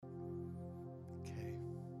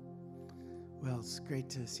Well, it's great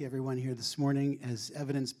to see everyone here this morning. As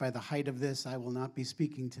evidenced by the height of this, I will not be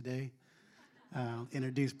speaking today. I'll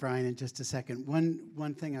introduce Brian in just a second.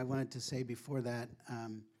 One thing I wanted to say before that,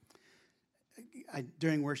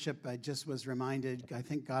 during worship, I just was reminded, I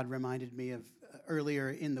think God reminded me of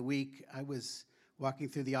earlier in the week, I was walking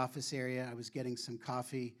through the office area, I was getting some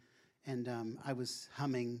coffee, and I was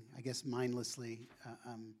humming, I guess mindlessly,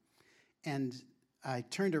 and I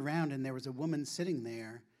turned around and there was a woman sitting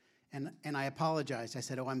there. And I apologized. I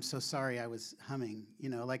said, "Oh, I'm so sorry I was humming."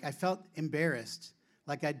 Like I felt embarrassed,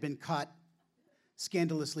 like I'd been caught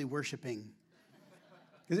scandalously worshiping.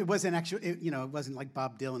 Because it wasn't actually, it wasn't like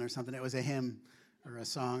Bob Dylan or something. It was a hymn or a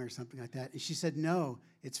song or something like that. And she said, "No,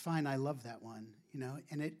 it's fine. I love that one."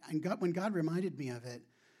 When God reminded me of it,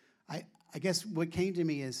 I guess what came to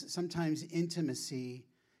me is sometimes intimacy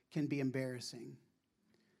can be embarrassing.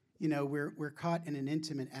 We're caught in an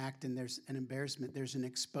intimate act and there's an embarrassment, there's an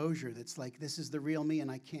exposure that's like, this is the real me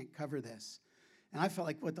and I can't cover this. And I felt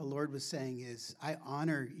like what the Lord was saying is, I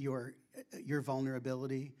honor your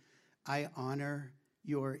vulnerability. I honor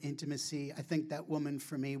your intimacy. I think that woman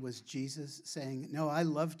for me was Jesus saying, no, I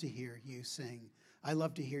love to hear you sing. I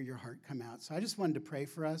love to hear your heart come out. So I just wanted to pray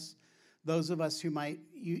for us. Those of us who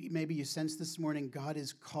maybe you sense this morning, God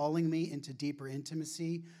is calling me into deeper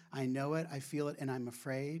intimacy. I know it, I feel it, and I'm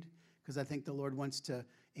afraid because I think the Lord wants to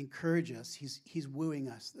encourage us. He's wooing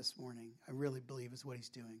us this morning. I really believe is what he's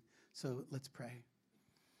doing. So let's pray.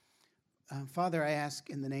 Father, I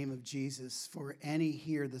ask in the name of Jesus for any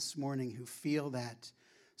here this morning who feel that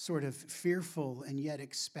sort of fearful and yet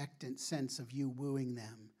expectant sense of you wooing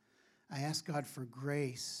them. I ask God for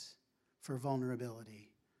grace, for vulnerability,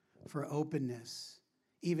 for openness,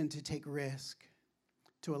 even to take risk,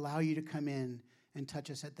 to allow you to come in and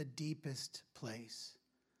touch us at the deepest place.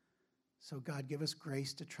 So God, give us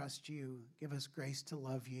grace to trust you. Give us grace to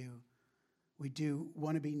love you. We do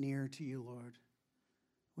want to be near to you, Lord.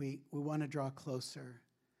 We want to draw closer.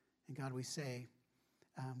 And God, we say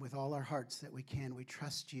with all our hearts that we can, we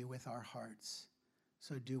trust you with our hearts.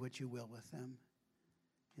 So do what you will with them.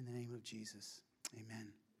 In the name of Jesus,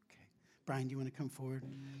 amen. Brian, do you want to come forward?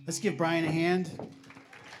 Let's give Brian a hand.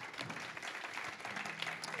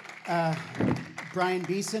 Brian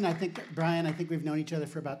Beeson, I think we've known each other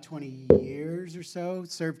for about 20 years or so,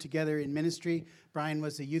 served together in ministry. Brian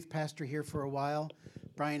was a youth pastor here for a while.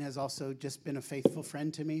 Brian has also just been a faithful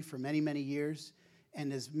friend to me for many, many years.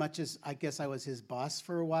 And as much as I guess I was his boss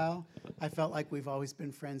for a while, I felt like we've always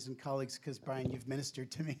been friends and colleagues because, Brian, you've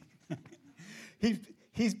ministered to me.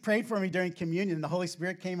 He's prayed for me during communion, and the Holy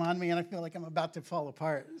Spirit came on me, and I feel like I'm about to fall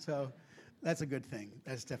apart. So that's a good thing.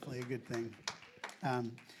 That's definitely a good thing.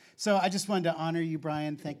 So I just wanted to honor you,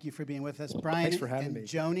 Brian. Thank you for being with us. Brian Thanks for having me.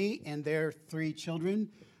 Joni and their 3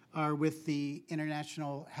 children are with the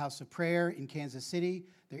International House of Prayer in Kansas City.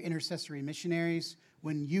 They're intercessory missionaries.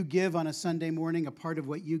 When you give on a Sunday morning, a part of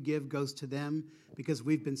what you give goes to them because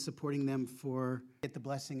we've been supporting them for get the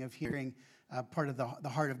blessing of hearing part of the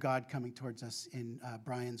heart of God coming towards us in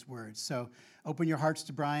Brian's words. So open your hearts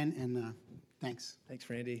to Brian, and thanks. Thanks,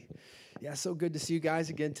 Randy. Yeah, so good to see you guys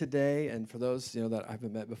again today. And for those that I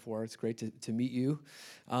haven't met before, it's great to meet you.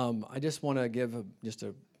 I just want to give just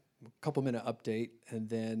a couple-minute update and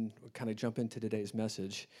then kind of jump into today's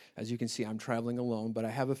message. As you can see, I'm traveling alone, but I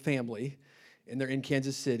have a family, and they're in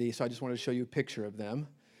Kansas City, so I just wanted to show you a picture of them.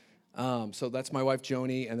 So that's my wife,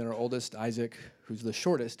 Joni, and then our oldest, Isaac, who's the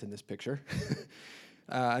shortest in this picture.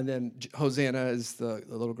 And then Hosanna is the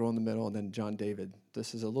little girl in the middle, and then John David.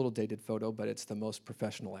 This is a little dated photo, but it's the most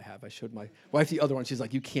professional I have. I showed my wife the other one. She's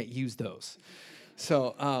like, you can't use those.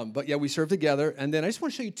 So, but yeah, we serve together. And then I just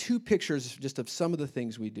want to show you 2 pictures just of some of the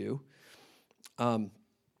things we do.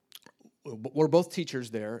 We're both teachers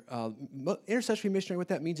there. Intercessory missionary, what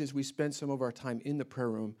that means is we spend some of our time in the prayer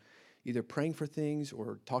room, either praying for things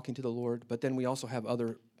or talking to the Lord, but then we also have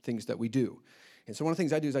other things that we do. And so one of the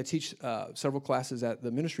things I do is I teach several classes at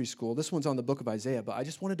the ministry school. This one's on the book of Isaiah, but I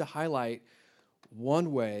just wanted to highlight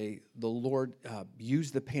one way the Lord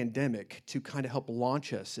used the pandemic to kind of help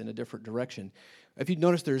launch us in a different direction. If you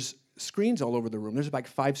notice, there's screens all over the room. There's like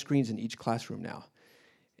 5 screens in each classroom now.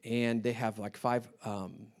 And they have like 5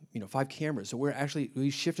 cameras. So we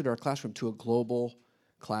shifted our classroom to a global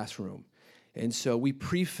classroom. And so we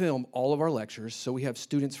pre-film all of our lectures. So we have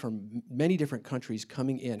students from many different countries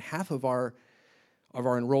coming in. Half of our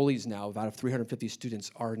enrollees now, about 350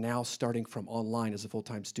 students, are now starting from online as a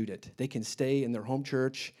full-time student. They can stay in their home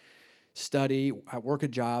church, study, work a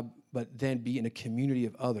job, but then be in a community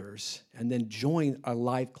of others, and then join a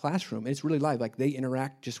live classroom. And it's really live. Like, they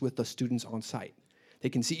interact just with the students on site. They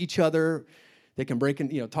can see each other. They can break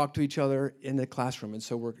and, talk to each other in the classroom. And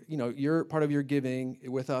so your part of your giving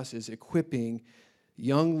with us is equipping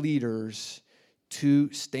young leaders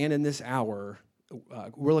to stand in this hour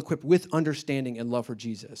well equipped with understanding and love for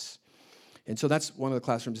Jesus. And so that's one of the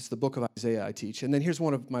classrooms. It's the book of Isaiah I teach. And then here's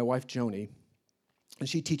one of my wife, Joni, and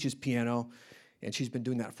she teaches piano, and she's been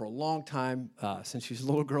doing that for a long time, since she was a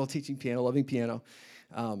little girl teaching piano, loving piano.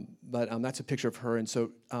 But that's a picture of her. And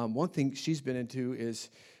so one thing she's been into is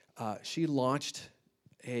she launched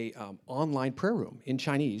a online prayer room in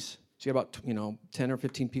Chinese. She got about 10 or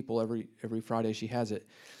 15 people every Friday she has it.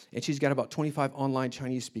 And she's got about 25 online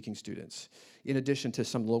Chinese-speaking students, in addition to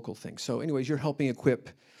some local things. So anyways, you're helping equip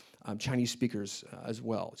Chinese speakers as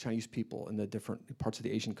well, Chinese people in the different parts of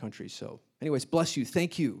the Asian countries. So anyways, bless you.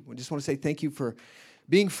 Thank you. I just want to say thank you for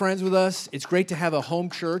being friends with us. It's great to have a home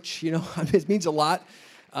church. It means a lot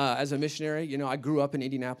as a missionary. I grew up in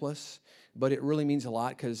Indianapolis, but it really means a lot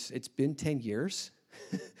because it's been 10 years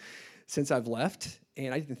since I've left,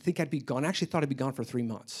 and I didn't think I'd be gone. I actually thought I'd be gone for 3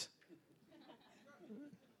 months.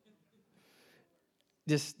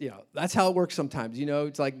 Just, that's how it works sometimes.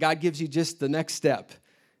 It's like God gives you just the next step,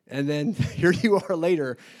 and then here you are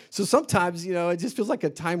later. So sometimes, it just feels like a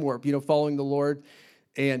time warp, following the Lord.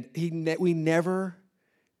 And we never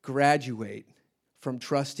graduate from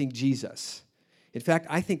trusting Jesus. In fact,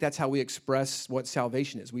 I think that's how we express what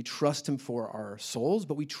salvation is. We trust him for our souls,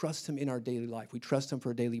 but we trust him in our daily life. We trust him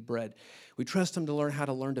for daily bread. We trust him to learn how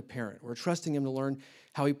to learn to parent. We're trusting him to learn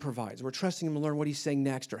how he provides. We're trusting him to learn what he's saying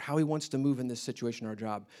next or how he wants to move in this situation or our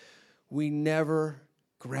job. We never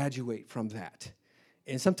graduate from that.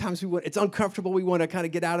 And sometimes it's uncomfortable. We want to kind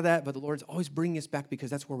of get out of that, but the Lord's always bringing us back because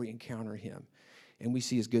that's where we encounter him and we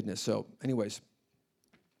see his goodness. So anyways,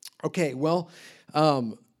 okay, well,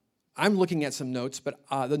 I'm looking at some notes, but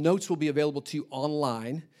the notes will be available to you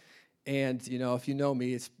online. And, if you know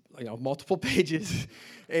me, it's, multiple pages.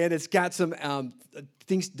 And it's got some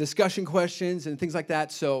discussion questions and things like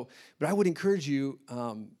that. So, but I would encourage you,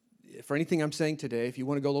 for anything I'm saying today, if you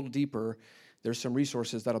want to go a little deeper, there's some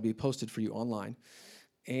resources that'll be posted for you online.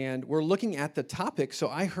 And we're looking at the topic. So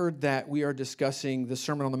I heard that we are discussing the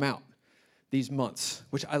Sermon on the Mount these months,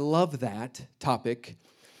 which I love that topic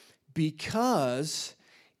because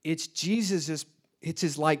it's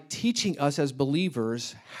his like teaching us as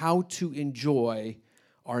believers how to enjoy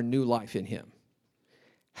our new life in him,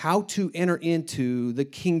 how to enter into the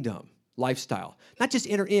kingdom lifestyle. Not just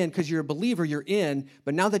enter in because you're a believer, you're in,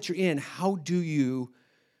 but now that you're in, how do you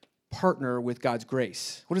partner with God's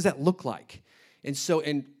grace? What does that look like? And so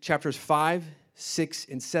in chapters 5, 6,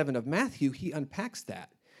 and 7 of Matthew, he unpacks that.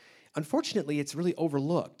 Unfortunately, it's really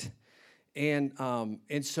overlooked. And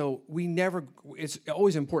so it's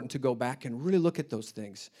always important to go back and really look at those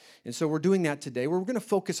things. And so we're doing that today. We're going to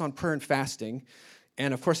focus on prayer and fasting.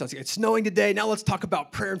 And of course, it's snowing today. Now let's talk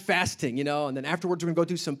about prayer and fasting, and then afterwards we're going to go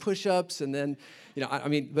do some push-ups. And then,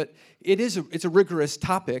 but it's a rigorous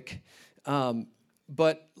topic.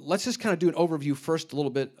 But let's just kind of do an overview first, a little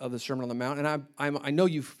bit of the Sermon on the Mount. And I know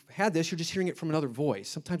you've had this. You're just hearing it from another voice.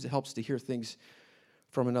 Sometimes it helps to hear things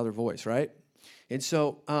from another voice, right? And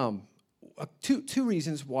so two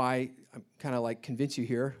reasons why I'm kind of like convince you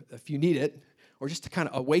here, if you need it, or just to kind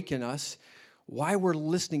of awaken us, why we're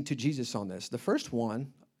listening to Jesus on this. The first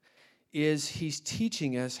one is he's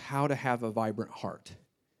teaching us how to have a vibrant heart,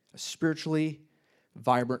 a spiritually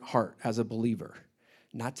vibrant heart as a believer,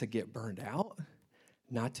 not to get burned out,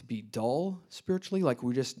 not to be dull spiritually, like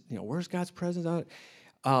we just, where's God's presence on it?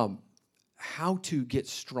 How to get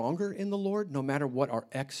stronger in the Lord, no matter what our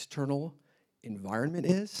external environment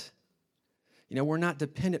is. We're not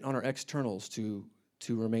dependent on our externals to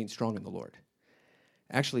remain strong in the Lord.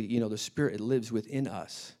 Actually, the Spirit lives within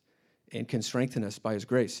us and can strengthen us by his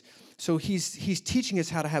grace. So he's teaching us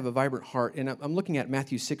how to have a vibrant heart. And I'm looking at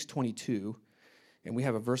Matthew 6:22, and we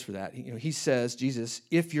have a verse for that. He says, Jesus,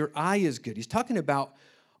 if your eye is good. He's talking about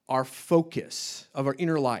our focus of our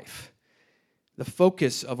inner life. The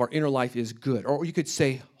focus of our inner life is good, or you could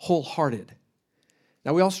say wholehearted.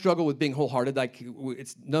 Now, we all struggle with being wholehearted. Like,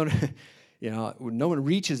 it's no one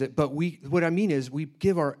reaches it. But what I mean is we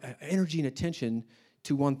give our energy and attention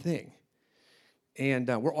to one thing. And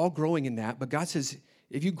we're all growing in that. But God says,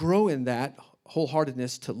 if you grow in that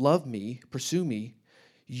wholeheartedness to love me, pursue me,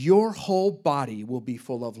 your whole body will be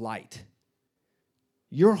full of light.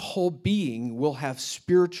 Your whole being will have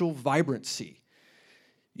spiritual vibrancy.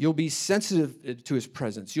 You'll be sensitive to his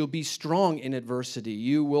presence. You'll be strong in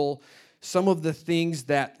adversity. Some of the things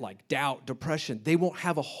that like doubt, depression, they won't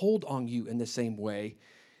have a hold on you in the same way.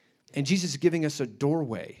 And Jesus is giving us a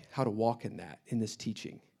doorway how to walk in that, in this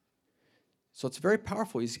teaching. So it's very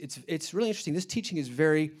powerful. It's really interesting. This teaching is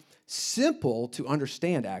very simple to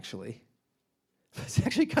understand, actually. It's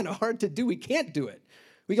actually kind of hard to do. We can't do it.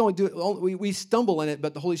 We can only do it. We stumble in it,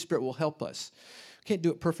 but the Holy Spirit will help us. We can't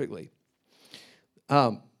do it perfectly.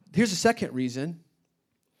 Here's a second reason,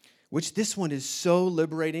 which this one is so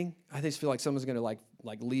liberating. I just feel like someone's going to like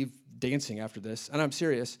leave dancing after this, and I'm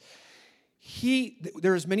serious.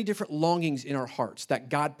 There's many different longings in our hearts that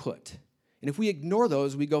God put, and if we ignore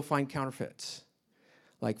those, we go find counterfeits.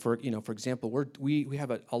 Like for example, we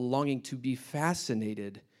have a longing to be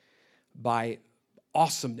fascinated by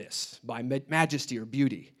awesomeness, by majesty or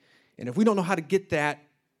beauty, and if we don't know how to get that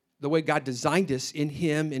the way God designed us in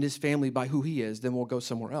Him, in His family, by who He is, then we'll go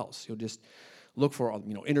somewhere else. You'll just look for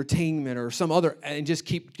entertainment or some other, and just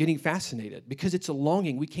keep getting fascinated because it's a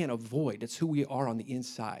longing we can't avoid. It's who we are on the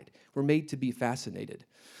inside. We're made to be fascinated.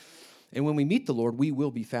 And when we meet the Lord, we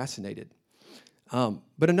will be fascinated.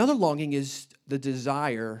 But another longing is the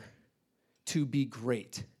desire to be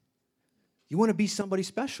great. You want to be somebody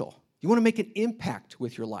special. You want to make an impact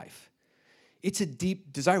with your life. It's a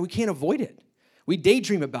deep desire. We can't avoid it. We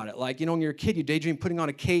daydream about it. Like, when you're a kid, you daydream putting on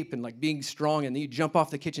a cape and being strong, and then you jump off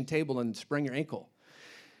the kitchen table and sprain your ankle.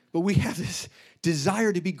 But we have this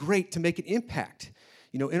desire to be great, to make an impact.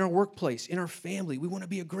 In our workplace, in our family, we want to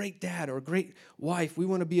be a great dad or a great wife. We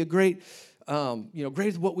want to be a great,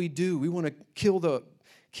 great at what we do. We want to kill the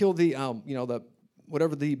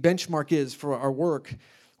whatever the benchmark is for our work.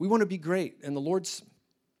 We want to be great. And the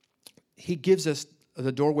He gives us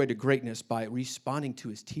the doorway to greatness by responding to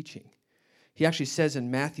His teaching. He actually says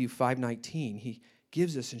in Matthew 5:19, He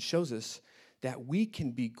gives us and shows us that we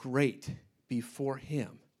can be great before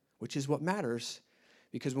Him, which is what matters,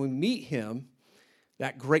 because when we meet Him,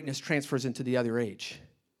 that greatness transfers into the other age.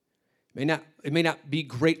 It may not be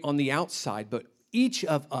great on the outside, but each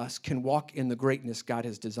of us can walk in the greatness God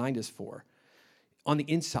has designed us for on the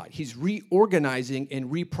inside. He's reorganizing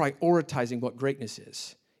and reprioritizing what greatness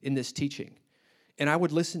is in this teaching. And I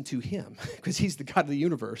would listen to Him because He's the God of the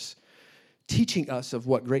universe, teaching us of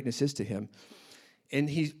what greatness is to Him. And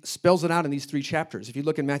He spells it out in these 3 chapters. If you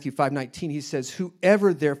look in Matthew 5:19, He says,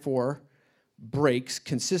 whoever therefore breaks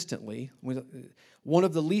consistently one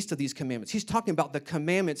of the least of these commandments. He's talking about the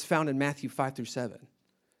commandments found in Matthew 5-7.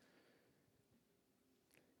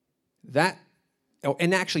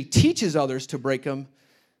 And actually teaches others to break them,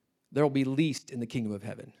 there will be least in the kingdom of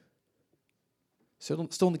heaven. So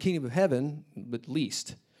still in the kingdom of heaven, but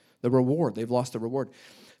least. The reward, they've lost the reward.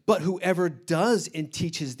 But whoever does and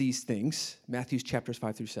teaches these things, Matthew chapters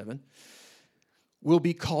 5-7, will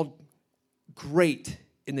be called great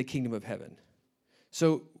in the kingdom of heaven.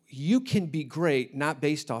 So you can be great not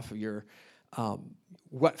based off of your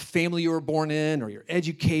what family you were born in or your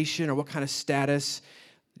education or what kind of status.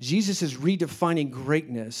 Jesus is redefining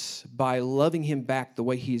greatness by loving Him back the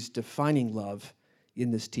way He's defining love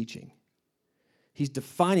in this teaching. He's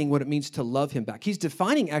defining what it means to love Him back. He's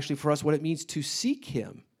defining actually for us what it means to seek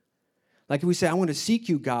Him. Like if we say, I want to seek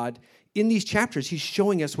you, God, in these chapters, He's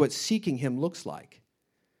showing us what seeking Him looks like.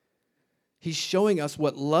 He's showing us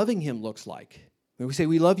what loving Him looks like. When we say,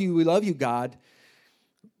 we love you, God,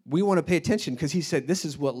 we want to pay attention because He said, this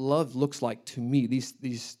is what love looks like to me.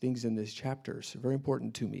 These things in these chapters are very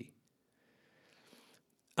important to me.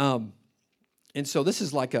 And so this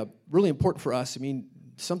is like a really important for us. I mean,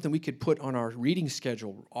 something we could put on our reading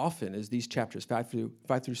schedule often is these chapters,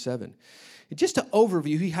 5-7. And just to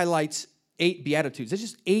overview, he highlights 8 Beatitudes. There's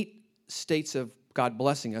just 8 states of God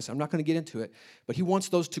blessing us. I'm not going to get into it, but He wants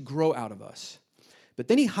those to grow out of us. But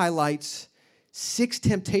then he highlights 6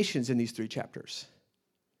 temptations in these 3 chapters.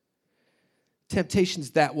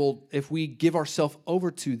 Temptations that will, if we give ourselves over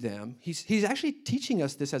to them, he's actually teaching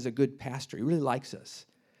us this as a good pastor. He really likes us.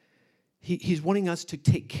 He's wanting us to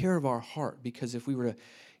take care of our heart, because if we were to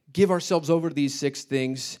give ourselves over to these 6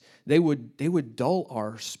 things, they would dull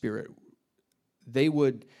our spirit. They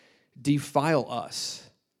would defile us.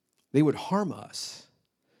 They would harm us.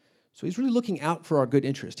 So he's really looking out for our good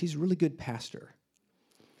interest. He's a really good pastor.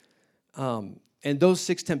 And those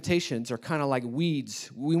 6 temptations are kind of like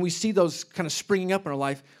weeds. When we see those kind of springing up in our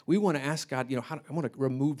life, we want to ask God, I want to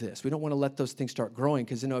remove this. We don't want to let those things start growing,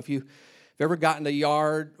 because if you've ever gotten a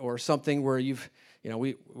yard or something where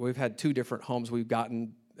we've had 2 different homes we've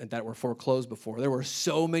gotten that were foreclosed before. There were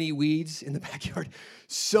so many weeds in the backyard,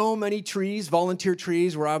 so many trees, volunteer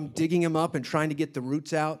trees, where I'm digging them up and trying to get the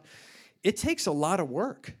roots out. It takes a lot of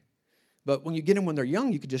work. But when you get them when they're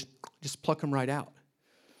young, you could just pluck them right out.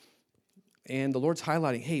 And the Lord's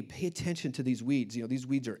highlighting, hey, pay attention to these weeds. These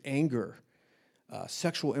weeds are anger,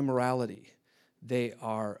 sexual immorality. They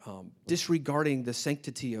are disregarding the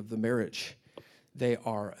sanctity of the marriage. They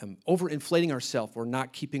are overinflating ourselves or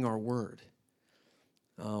not keeping our word.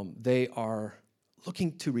 They are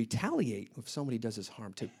looking to retaliate if somebody does us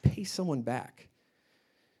harm, to pay someone back.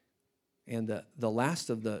 And the last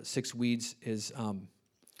of the 6 weeds is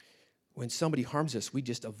when somebody harms us, we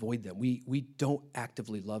just avoid them. We don't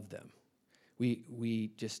actively love them.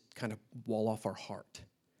 We just kind of wall off our heart.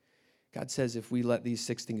 God says if we let these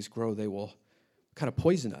 6 things grow, they will kind of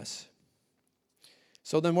poison us.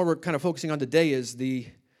 So then what we're kind of focusing on today is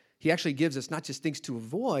he actually gives us not just things to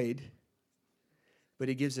avoid, but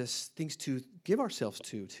he gives us things to give ourselves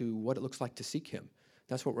to what it looks like to seek him.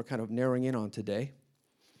 That's what we're kind of narrowing in on today.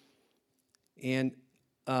 And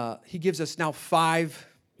he gives us now 5,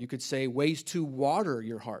 you could say, ways to water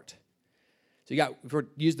your heart. So if we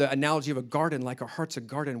use the analogy of a garden, like our heart's a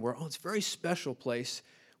garden where, it's a very special place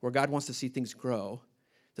where God wants to see things grow.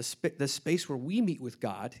 The space where we meet with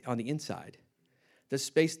God on the inside. The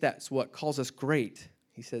space that's what calls us great.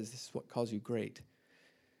 He says, this is what calls you great.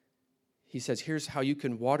 He says, here's how you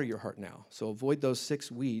can water your heart now. So avoid those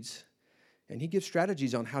 6 weeds. And he gives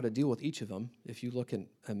strategies on how to deal with each of them, if you look in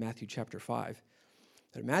Matthew chapter 5.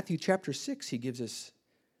 But in Matthew chapter 6, he gives us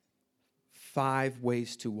 5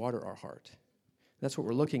 ways to water our heart. That's what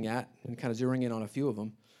we're looking at and kind of zeroing in on a few of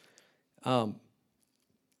them.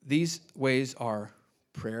 These ways are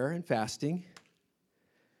prayer and fasting,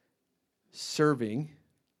 serving,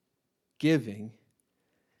 giving,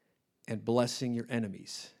 and blessing your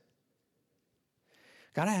enemies.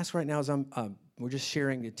 God, I ask right now as we're just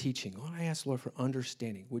sharing the teaching, Lord, I ask, Lord, for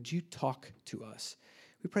understanding. Would you talk to us?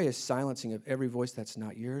 We pray a silencing of every voice that's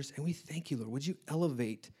not yours, and we thank you, Lord. Would you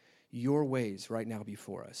elevate your ways right now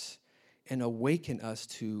before us and awaken us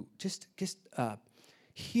to just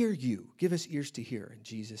hear you. Give us ears to hear in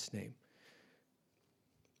Jesus' name.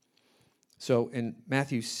 So in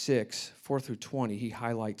Matthew 6, 4 through 20, he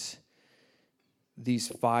highlights these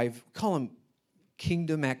 5, call them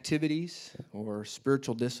kingdom activities or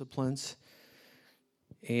spiritual disciplines.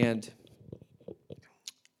 And,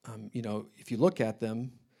 if you look at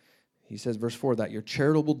them, he says, verse 4, that your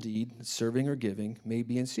charitable deed, serving or giving, may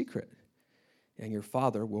be in secret, and your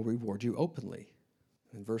Father will reward you openly.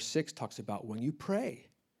 And verse 6 talks about when you pray,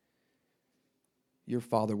 your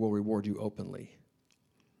Father will reward you openly.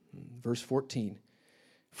 Verse 14,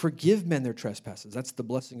 forgive men their trespasses. That's the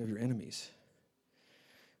blessing of your enemies.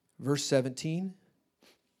 Verse 17,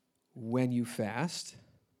 when you fast,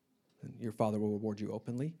 your Father will reward you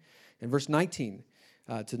openly. And verse 19,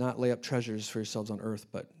 to not lay up treasures for yourselves on earth,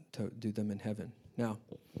 but to do them in heaven. Now,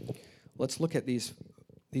 let's look at these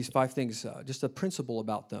 5 things, just a principle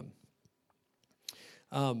about them.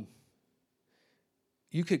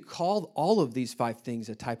 You could call all of these 5 things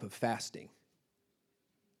a type of fasting.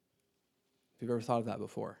 If you've ever thought of that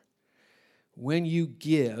before. When you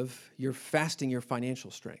give, you're fasting your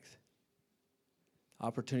financial strength.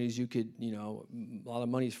 Opportunities you could, a lot of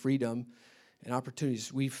money is freedom, and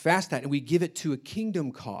opportunities, we fast that and we give it to a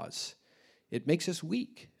kingdom cause. It makes us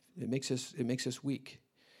weak. It makes us weak.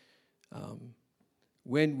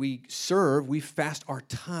 When we serve, we fast our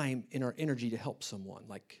time and our energy to help someone.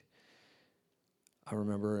 Like, I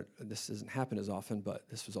remember, this doesn't happen as often, but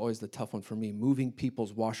this was always the tough one for me, moving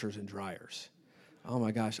people's washers and dryers. Oh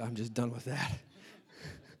my gosh, I'm just done with that.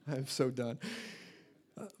 I'm so done.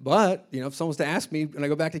 But, if someone was to ask me when I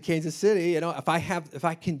go back to Kansas City, if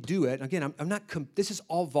I can do it, again, I'm not, this is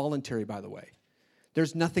all voluntary, by the way.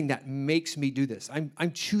 There's nothing that makes me do this.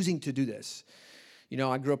 I'm choosing to do this.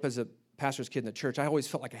 I grew up as a pastor's kid in the church. I always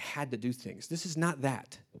felt like I had to do things. This is not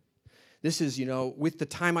that. This is, with the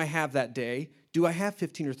time I have that day, do I have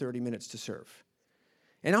 15 or 30 minutes to serve?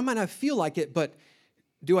 And I might not feel like it, but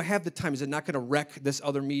do I have the time? Is it not going to wreck this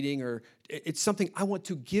other meeting? Or it's something I want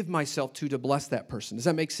to give myself to bless that person. Does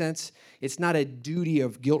that make sense? It's not a duty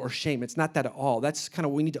of guilt or shame. It's not that at all. That's kind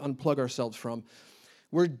of what we need to unplug ourselves from.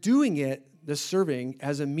 We're doing it, the serving,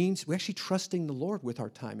 as a means. We're actually trusting the Lord with our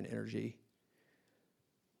time and energy.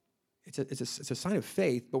 It's a sign of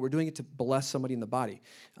faith, but we're doing it to bless somebody in the body.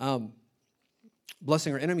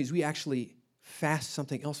 Blessing our enemies, we actually fast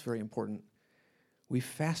something else very important. We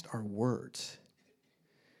fast our words.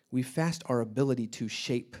 We fast our ability to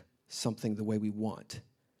shape something the way we want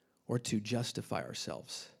or to justify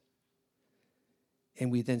ourselves.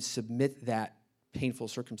 And we then submit that painful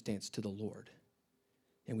circumstance to the Lord.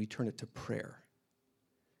 And we turn it to prayer.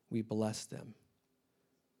 We bless them.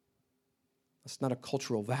 That's not a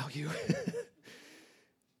cultural value.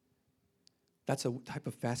 That's a type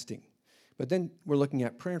of fasting. But then we're looking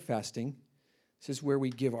at prayer and fasting. This is where we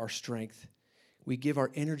give our strength. We give our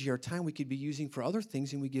energy, our time we could be using for other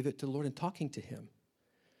things, and we give it to the Lord and talking to him.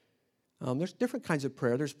 There's different kinds of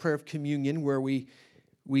prayer. There's prayer of communion where we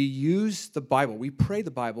we use the Bible. We pray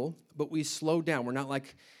the Bible, but we slow down. We're not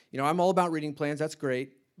like, I'm all about reading plans. That's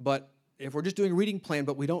great. But if we're just doing a reading plan,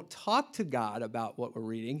 but we don't talk to God about what we're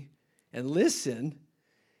reading and listen,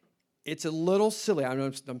 it's a little silly.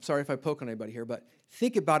 I'm sorry if I poke on anybody here, but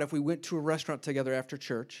think about if we went to a restaurant together after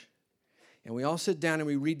church and we all sit down and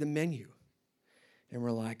we read the menu and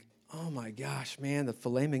we're like, oh my gosh, man, the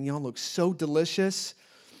filet mignon looks so delicious.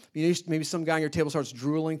 Maybe some guy on your table starts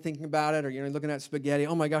drooling thinking about it, or you're looking at spaghetti.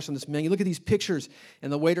 Oh my gosh, on this menu, look at these pictures.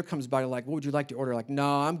 And the waiter comes by and like, what would you like to order? Like,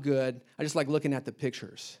 no, I'm good. I just like looking at the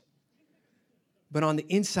pictures. But on the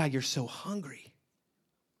inside, you're so hungry.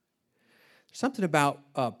 There's something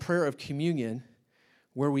about prayer of communion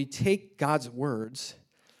where we take God's words,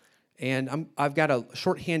 and I've got a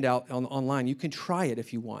short handout online. You can try it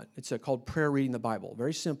if you want. It's called Prayer Reading the Bible.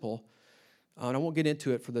 Very simple. And I won't get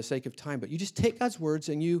into it for the sake of time, but you just take God's words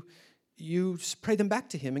and you pray them back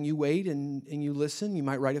to him, and you wait and you listen. You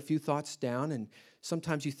might write a few thoughts down, and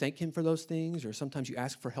sometimes you thank him for those things, or sometimes you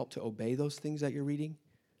ask for help to obey those things that you're reading.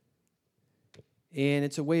 And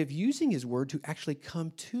it's a way of using his word to actually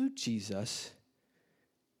come to Jesus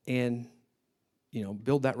and,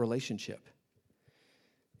 build that relationship.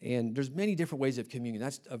 And there's many different ways of communion.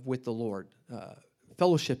 That's with the Lord,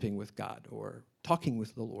 fellowshipping with God, or talking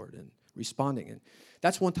with the Lord and responding. And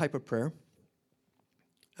that's one type of prayer.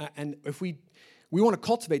 And if we want to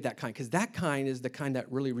cultivate that kind, because that kind is the kind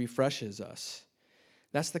that really refreshes us.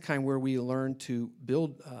 That's the kind where we learn to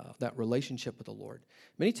build that relationship with the Lord.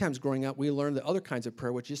 Many times growing up, we learned the other kinds of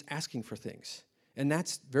prayer, which is asking for things. And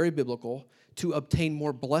that's very biblical, to obtain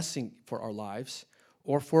more blessing for our lives,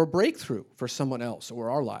 or for a breakthrough for someone else or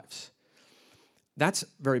our lives. That's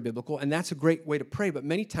very biblical, and that's a great way to pray. But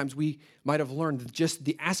many times we might have learned just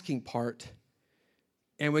the asking part,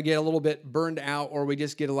 and we get a little bit burned out, or we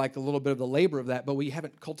just get a little bit of the labor of that, but we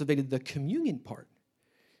haven't cultivated the communion part.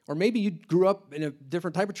 Or maybe you grew up in a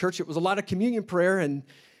different type of church. It was a lot of communion prayer, and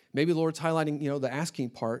maybe the Lord's highlighting, the asking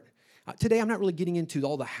part. Today, I'm not really getting into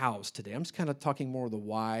all the hows today. I'm just kind of talking more of the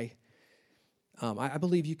why. I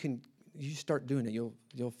believe you start doing it,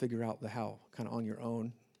 you'll figure out the how kind of on your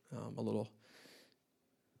own a little.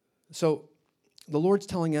 So the Lord's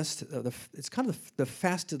telling us it's kind of the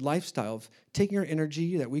fasted lifestyle of taking our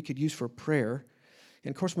energy that we could use for prayer.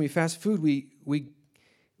 And of course, when we fast food, we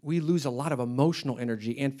lose a lot of emotional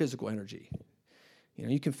energy and physical energy.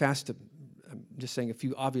 You can fast. I'm just saying a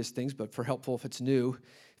few obvious things, but for helpful if it's new.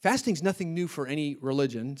 Fasting's nothing new for any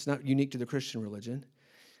religion. It's not unique to the Christian religion.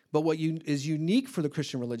 But what is unique for the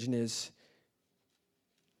Christian religion is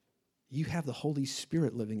you have the Holy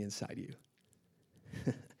Spirit living inside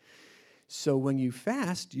you. So when you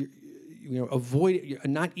fast, avoid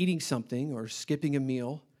not eating something or skipping a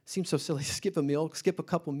meal. Seems so silly. Skip a meal, skip a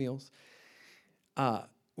couple meals.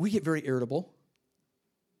 We get very irritable.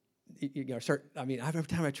 Every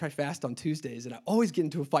time I try fast on Tuesdays, and I always get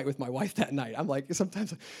into a fight with my wife that night. I'm like,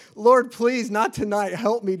 sometimes, Lord, please, not tonight.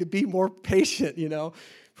 Help me to be more patient,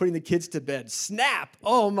 putting the kids to bed. Snap!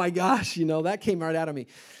 Oh my gosh, that came right out of me.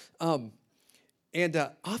 And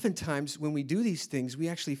oftentimes when we do these things, we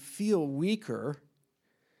actually feel weaker,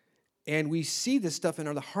 and we see this stuff in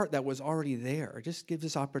our heart that was already there. It just gives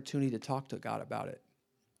us opportunity to talk to God about it.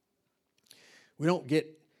 We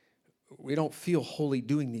don't feel holy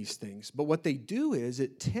doing these things, but what they do is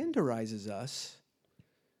it tenderizes us.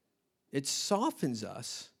 It softens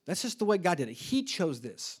us. That's just the way God did it. He chose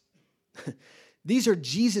this. These are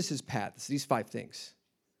Jesus' paths, these 5 things.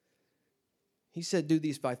 He said, do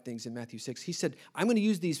these 5 things in Matthew 6. He said, I'm going to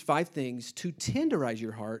use these 5 things to tenderize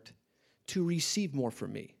your heart to receive more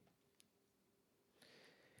from me.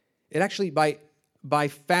 It actually, by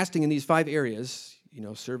fasting in these 5 areas,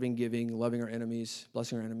 serving, giving, loving our enemies,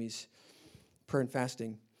 blessing our enemies, prayer and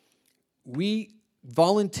fasting, we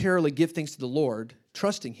voluntarily give things to the Lord,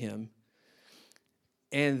 trusting him,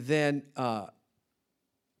 and then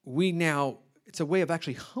it's a way of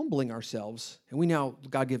actually humbling ourselves, and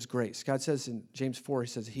God gives grace. God says in James 4, he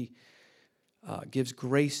says he gives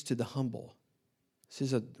grace to the humble. This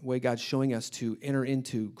is a way God's showing us to enter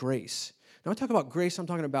into grace. Now, I talk about grace, I'm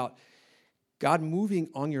talking about God moving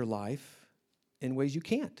on your life in ways you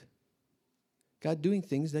can't. God doing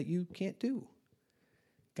things that you can't do.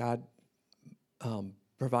 God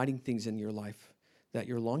providing things in your life that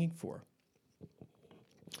you're longing for.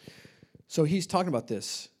 So he's talking about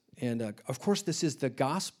this. And of course, this is the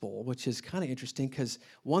gospel, which is kind of interesting because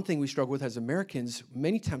one thing we struggle with as Americans,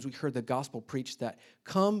 many times we heard the gospel preached that,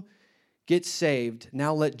 come, get saved,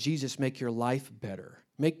 now let Jesus make your life better.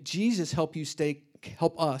 Make Jesus help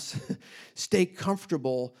us stay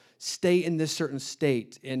comfortable, stay in this certain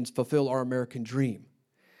state, and fulfill our American dream.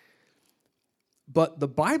 But the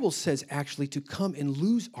Bible says actually to come and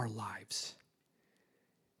lose our lives,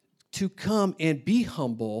 to come and be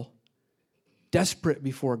humble, desperate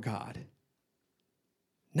before God,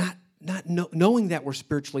 knowing that we're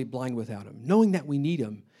spiritually blind without him, knowing that we need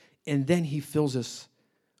him, and then he fills us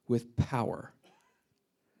with power.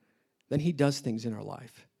 Then he does things in our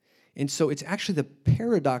life. And so it's actually the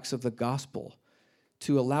paradox of the gospel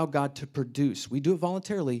to allow God to produce. We do it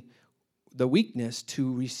voluntarily, the weakness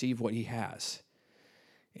to receive what he has.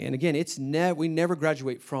 And again, we never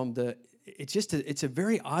graduate from it's a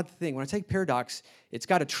very odd thing. When I take paradox, it's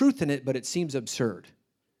got a truth in it, but it seems absurd.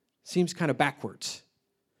 Seems kind of backwards.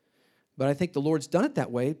 But I think the Lord's done it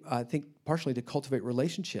that way, I think partially to cultivate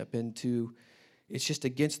relationship and it's just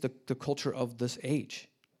against the culture of this age.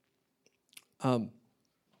 Now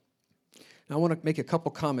I want to make a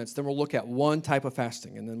couple comments, then we'll look at one type of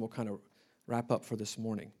fasting, and then we'll kind of wrap up for this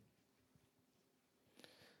morning.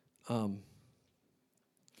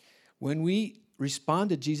 When we respond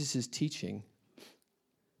to Jesus' teaching,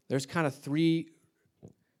 there's kind of three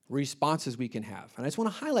responses we can have. And I just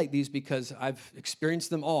want to highlight these because I've experienced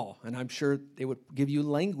them all, and I'm sure they would give you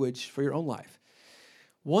language for your own life.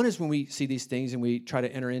 One is when we see these things and we try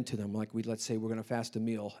to enter into them, like let's say we're going to fast a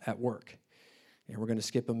meal at work, and we're going to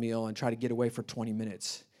skip a meal and try to get away for 20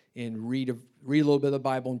 minutes and read a little bit of the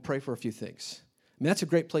Bible and pray for a few things. I mean, that's a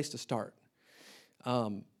great place to start.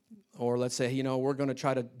 Or let's say, we're going to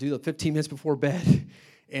try to do the 15 minutes before bed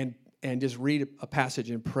and just read a passage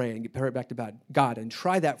and pray and get right back to God and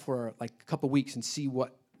try that for like a couple weeks and see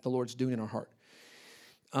what the Lord's doing in our heart.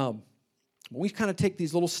 When we kind of take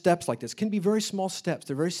these little steps like this, can be very small steps.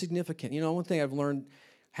 They're very significant. One thing I've learned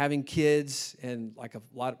having kids and like a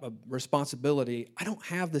lot of responsibility, I don't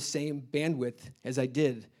have the same bandwidth as I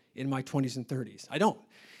did in my 20s and 30s. I don't.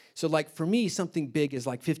 So like for me, something big is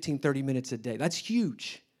like 15, 30 minutes a day. That's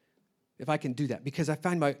huge if I can do that, because I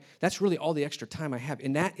find that's really all the extra time I have.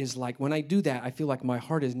 And that is like, when I do that, I feel like my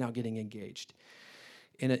heart is now getting engaged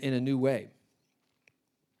in a new way.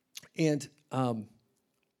 And, oh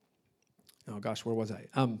gosh, where was I?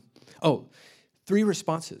 Three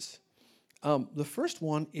responses. The first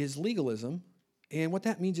one is legalism. And what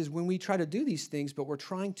that means is when we try to do these things, but we're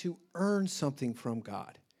trying to earn something from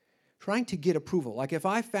God, trying to get approval. Like if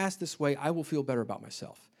I fast this way, I will feel better about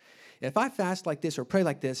myself. If I fast like this or pray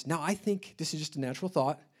like this, now I think this is just a natural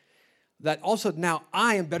thought, that also now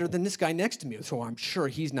I am better than this guy next to me, so I'm sure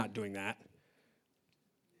he's not doing that.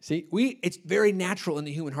 See, it's very natural in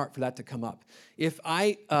the human heart for that to come up. If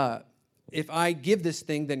I give this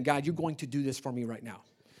thing, then God, you're going to do this for me right now.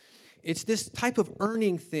 It's this type of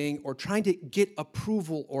earning thing or trying to get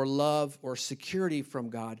approval or love or security from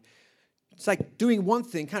God. It's like doing one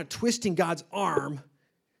thing, kind of twisting God's arm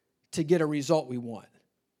to get a result we want.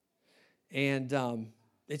 And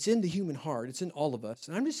it's in the human heart. It's in all of us.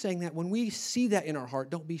 And I'm just saying that when we see that in our heart,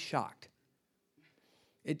 don't be shocked.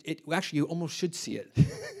 Actually, you almost should see it.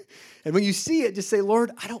 And when you see it, just say,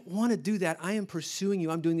 Lord, I don't want to do that. I am pursuing you.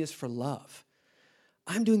 I'm doing this for love.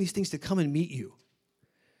 I'm doing these things to come and meet you.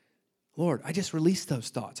 Lord, I just release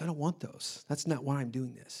those thoughts. I don't want those. That's not why I'm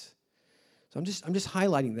doing this. So I'm just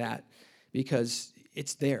highlighting that because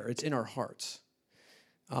it's there. It's in our hearts.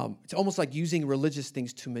 It's almost like using religious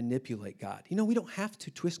things to manipulate God. We don't have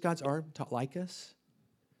to twist God's arm to like us.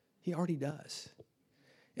 He already does.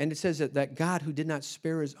 And it says that God, who did not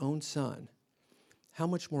spare his own son, how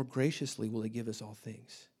much more graciously will he give us all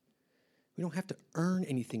things? We don't have to earn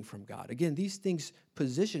anything from God. Again, these things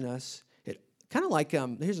position us, kind of like,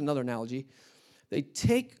 here's another analogy. They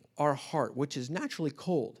take our heart, which is naturally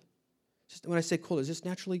cold. When I say cold, it's just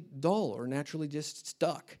naturally dull or naturally just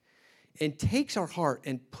stuck. And takes our heart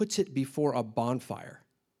and puts it before a bonfire.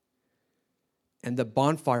 And the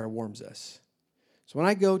bonfire warms us. So when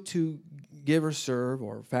I go to give or serve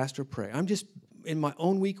or fast or pray, I'm just in my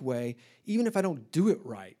own weak way, even if I don't do it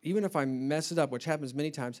right, even if I mess it up, which happens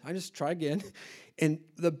many times, I just try again. And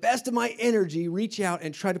the best of my energy, reach out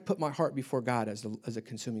and try to put my heart before God as a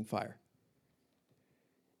consuming fire.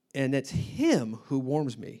 And it's him who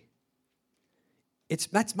warms me.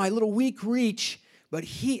 That's my little weak reach. But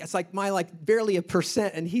it's like my barely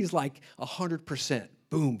 1%, and he's like 100%.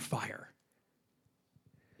 Boom, fire.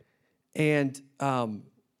 And so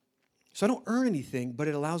I don't earn anything, but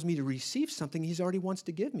it allows me to receive something he's already wants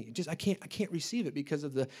to give me. I can't receive it because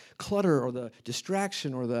of the clutter or the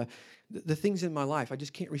distraction or the things in my life. I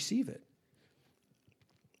just can't receive it.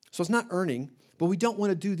 So it's not earning, but we don't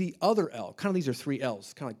want to do the other L. Kind of these are 3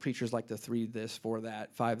 L's. Kind of like preachers like the 3 this, 4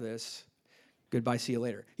 that, 5 this. Goodbye, see you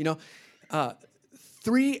later.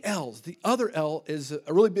 3 L's. The other L is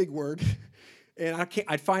a really big word, And I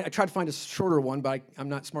tried to find a shorter one, but I'm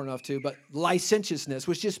not smart enough to. But licentiousness,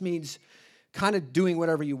 which just means kind of doing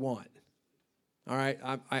whatever you want. All right,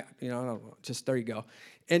 I don't know. Just there you go.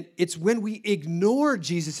 And it's when we ignore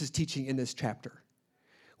Jesus' teaching in this chapter.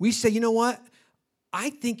 We say, you know what? I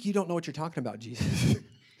think you don't know what you're talking about, Jesus.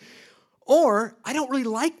 Or, I don't really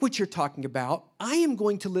like what you're talking about. I am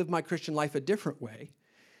going to live my Christian life a different way.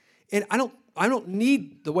 And I don't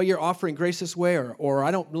need the way you're offering grace this way, or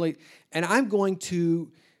I don't really, and I want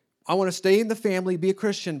to stay in the family, be a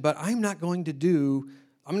Christian, but I'm not going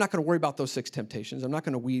to worry about those 6 temptations. I'm not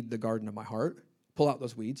going to weed the garden of my heart, pull out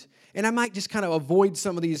those weeds. And I might just kind of avoid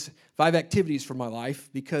some of these 5 activities from my life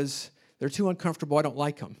because they're too uncomfortable. I don't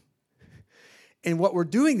like them. And what we're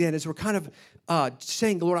doing then is we're kind of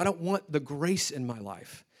saying, Lord, I don't want the grace in my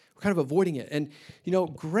life. We're kind of avoiding it. And,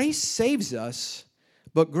 grace saves us,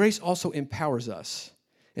 but grace also empowers us.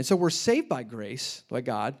 And so we're saved by grace, by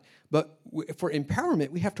God, but for empowerment,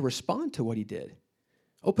 we have to respond to what he did.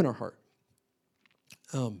 Open our heart.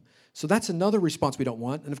 So that's another response we don't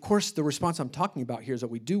want. And of course, the response I'm talking about here is that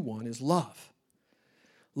we do want is love.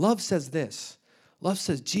 Love says this. Love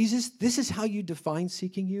says, Jesus, this is how you define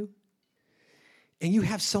seeking you? And you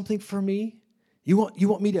have something for me? You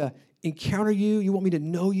want me to encounter you? You want me to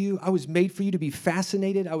know you? I was made for you to be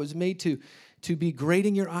fascinated. I was made to be great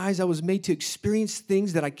in your eyes. I was made to experience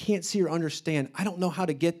things that I can't see or understand. I don't know how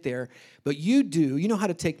to get there, but you do. You know how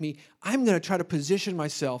to take me. I'm going to try to position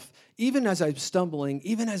myself, even as I'm stumbling,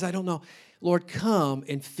 even as I don't know. Lord, come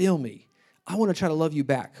and fill me. I want to try to love you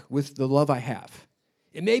back with the love I have.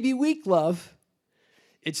 It may be weak love.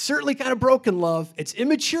 It's certainly kind of broken love. It's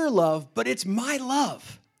immature love, but it's my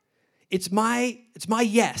love. It's my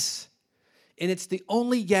yes. And it's the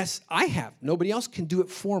only yes I have. Nobody else can do it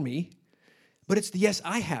for me, but it's the yes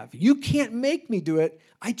I have. You can't make me do it.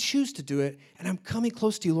 I choose to do it, and I'm coming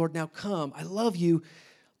close to you, Lord. Now come. I love you.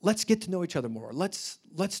 Let's get to know each other more.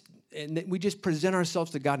 And then we just present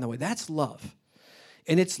ourselves to God in that way. That's love.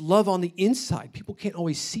 And it's love on the inside. People can't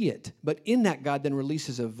always see it, but in that, God then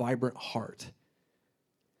releases a vibrant heart.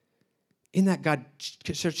 In that, God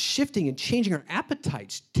starts shifting and changing our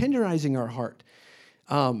appetites, tenderizing our heart.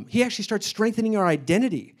 He actually starts strengthening our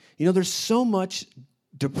identity. There's so much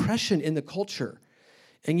depression in the culture,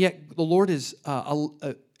 and yet the Lord is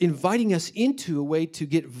inviting us into a way to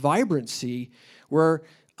get vibrancy where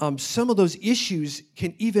some of those issues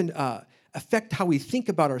can even affect how we think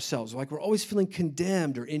about ourselves. Like we're always feeling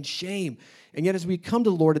condemned or in shame. And yet as we come to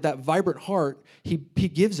the Lord at that vibrant heart, He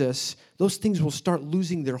gives us, those things will start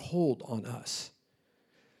losing their hold on us.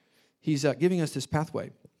 He's giving us this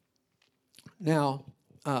pathway. Now,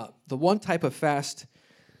 the one type of fast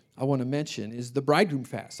I want to mention is the bridegroom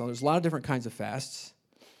fast. Now, there's a lot of different kinds of fasts.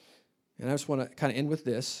 And I just want to kind of end with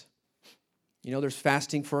this. There's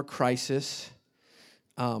fasting for a crisis,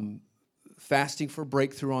 fasting for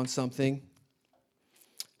breakthrough on something,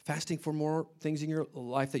 fasting for more things in your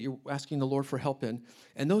life that you're asking the Lord for help in.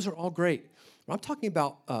 And those are all great. But I'm talking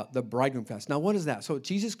about the bridegroom fast. Now, what is that? So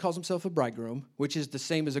Jesus calls himself a bridegroom, which is the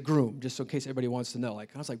same as a groom, just in case everybody wants to know. I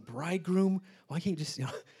was like, bridegroom? Why can't you just,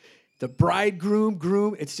 the bridegroom,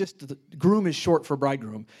 groom? It's just, the groom is short for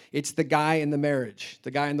bridegroom. It's the guy in the marriage,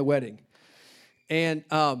 the guy in the wedding. And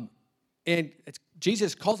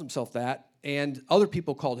Jesus calls himself that, and other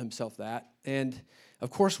people called himself that. And, of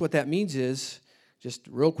course, what that means is, just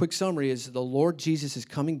a real quick summary, is the Lord Jesus is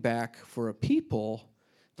coming back for a people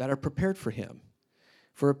that are prepared for him,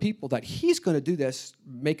 for a people that he's going to do this,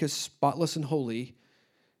 make us spotless and holy,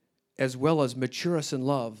 as well as mature us in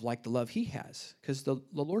love like the love he has, because the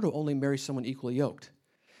Lord will only marry someone equally yoked.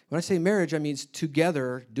 When I say marriage, I mean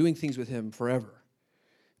together, doing things with him forever,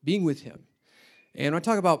 being with him. And when I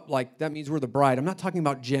talk about, that means we're the bride, I'm not talking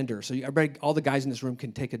about gender, so everybody, all the guys in this room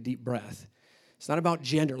can take a deep breath. It's not about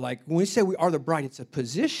gender. When we say we are the bride, it's a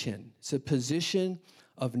position. It's a position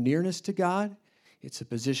of nearness to God. It's a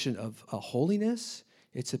position of holiness.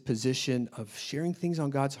 It's a position of sharing things on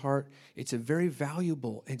God's heart. It's a very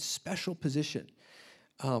valuable and special position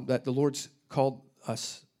that the Lord's called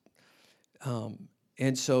us.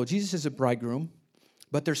 And so Jesus is a bridegroom,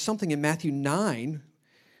 but there's something in Matthew 9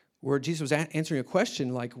 where Jesus was answering a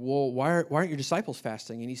question like, well, why aren't your disciples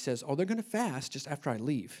fasting? And he says, they're going to fast just after I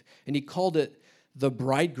leave. And he called it the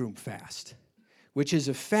bridegroom fast, which is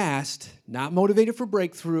a fast not motivated for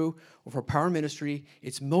breakthrough or for power ministry.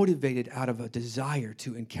 It's motivated out of a desire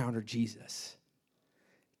to encounter Jesus,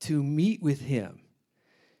 to meet with him,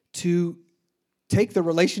 to take the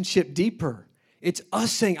relationship deeper. It's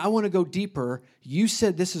us saying, I want to go deeper. You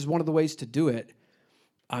said this is one of the ways to do it.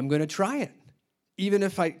 I'm going to try it. Even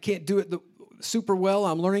if I can't do it super well,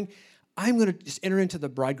 I'm learning. I'm going to just enter into the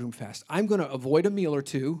bridegroom fast. I'm going to avoid a meal or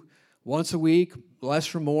two once a week,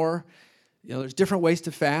 less or more. There's different ways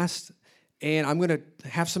to fast. And I'm going to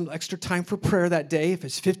have some extra time for prayer that day, if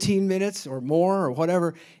it's 15 minutes or more or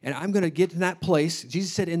whatever. And I'm going to get in that place.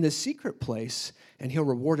 Jesus said, in the secret place, and he'll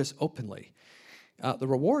reward us openly. The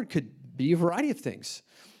reward could be a variety of things.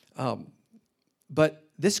 But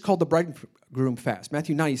this is called the bridegroom fast.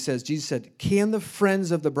 Matthew 9, Jesus said, can the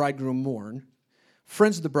friends of the bridegroom mourn?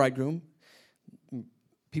 Friends of the bridegroom,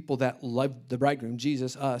 people that love the bridegroom,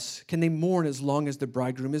 Jesus, us, can they mourn as long as the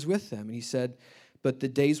bridegroom is with them? And he said, but the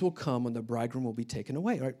days will come when the bridegroom will be taken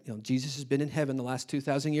away. Right? Jesus has been in heaven the last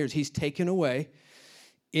 2,000 years. He's taken away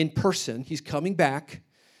in person. He's coming back. It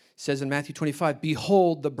says in Matthew 25,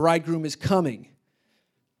 behold, the bridegroom is coming.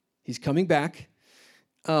 He's coming back.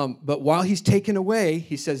 But while he's taken away,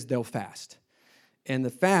 he says they'll fast. And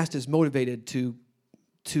the fast is motivated to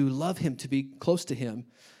love him, to be close to him,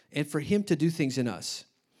 and for him to do things in us.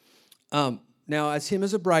 Now, as him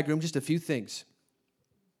as a bridegroom, just a few things.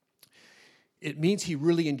 It means he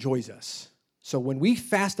really enjoys us. So when we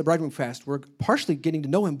fast the bridegroom fast, we're partially getting to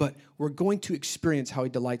know him, but we're going to experience how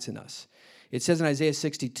he delights in us. It says in Isaiah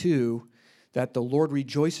 62 that the Lord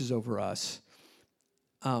rejoices over us.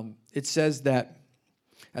 It says that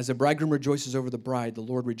as a bridegroom rejoices over the bride, the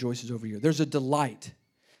Lord rejoices over you. There's a delight.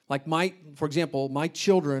 Like for example, my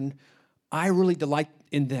children, I really delight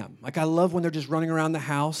in them. Like I love when they're just running around the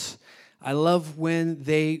house. I love when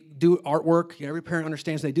they do artwork. Every parent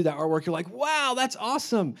understands they do that artwork. You're like, wow, that's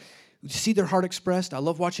awesome. You see their heart expressed. I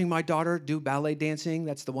love watching my daughter do ballet dancing.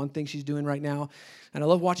 That's the one thing she's doing right now. And I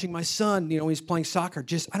love watching my son, when he's playing soccer.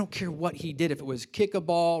 I don't care what he did. If it was kick a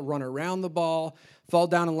ball, run around the ball, fall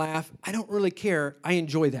down and laugh, I don't really care. I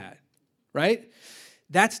enjoy that, right?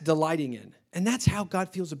 That's delighting in. And that's how God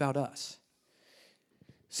feels about us.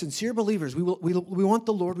 Sincere believers, we want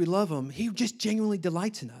the Lord, we love him. He just genuinely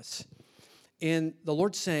delights in us. And the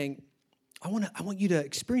Lord's saying, I want you to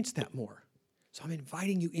experience that more. So I'm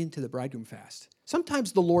inviting you into the bridegroom fast.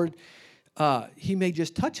 Sometimes the Lord, he may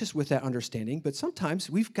just touch us with that understanding, but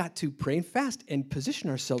sometimes we've got to pray and fast and position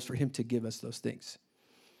ourselves for him to give us those things.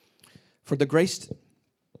 For the grace.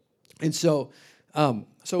 And so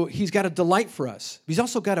he's got a delight for us. He's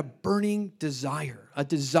also got a burning desire, a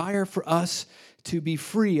desire for us to be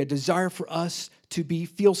free, a desire for us to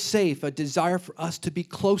feel safe, a desire for us to be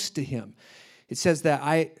close to him. It says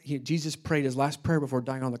that Jesus prayed his last prayer before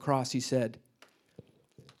dying on the cross. He said,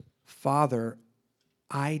 Father,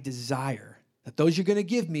 I desire that those you're going to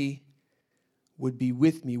give me would be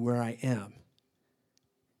with me where I am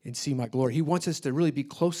and see my glory. He wants us to really be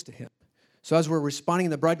close to him. So as we're responding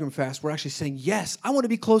in the bridegroom fast, we're actually saying, yes, I want to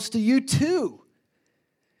be close to you too.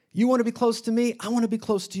 You want to be close to me? I want to be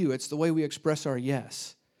close to you. It's the way we express our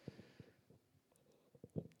yes.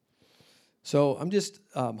 So I'm just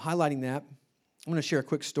highlighting that. I'm going to share a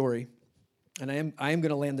quick story, and I am going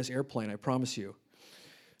to land this airplane, I promise you.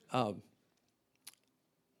 I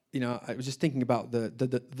was just thinking about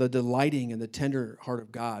the delighting and the tender heart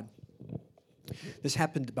of God. This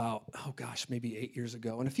happened about, maybe 8 years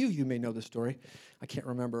ago, and a few of you may know this story. I can't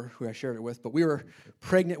remember who I shared it with, but we were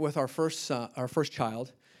pregnant with our first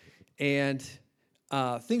child, and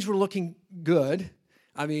things were looking good.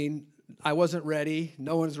 I mean, I wasn't ready.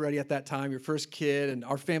 No one was ready at that time. Your first kid, and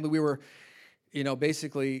our family, we were,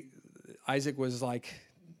 basically, Isaac was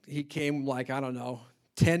he came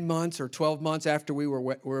 10 months or 12 months after we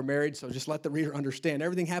were married. So just let the reader understand.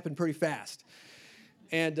 Everything happened pretty fast,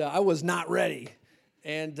 and I was not ready,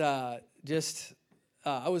 and I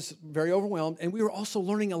was very overwhelmed. And we were also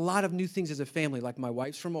learning a lot of new things as a family. Like my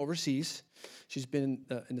wife's from overseas. She's been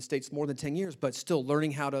in the States more than 10 years, but still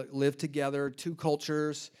learning how to live together, two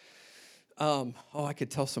cultures. I could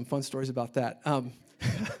tell some fun stories about that.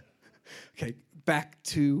 Okay, back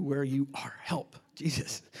to where you are. Help,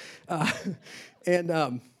 Jesus.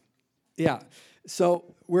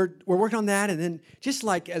 So we're working on that, and then just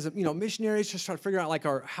as missionaries, just trying to figure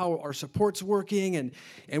out how our support's working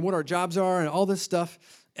and what our jobs are and all this stuff.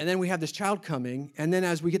 And then we have this child coming, and then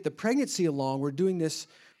as we get the pregnancy along, we're doing this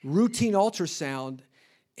routine ultrasound,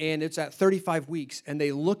 and it's at 35 weeks, and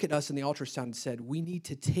they look at us in the ultrasound and said, we need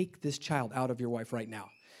to take this child out of your wife right now.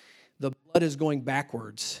 The blood is going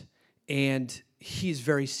backwards, and he's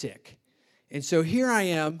very sick. And so here I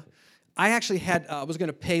am. I actually I was going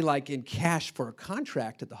to pay in cash for a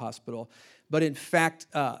contract at the hospital, but in fact,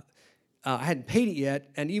 I hadn't paid it yet,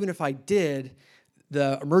 and even if I did,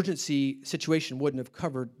 the emergency situation wouldn't have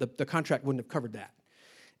covered, the contract wouldn't have covered that.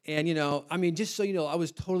 And, just so you know, I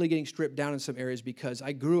was totally getting stripped down in some areas because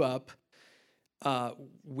I grew up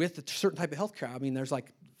with a certain type of health care. I mean, there's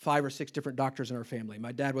 5 or 6 different doctors in our family.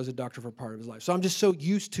 My dad was a doctor for part of his life. So I'm just so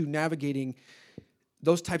used to navigating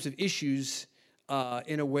those types of issues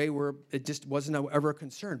in a way where it just wasn't ever a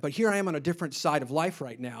concern. But here I am on a different side of life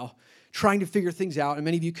right now, trying to figure things out, and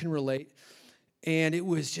many of you can relate. And it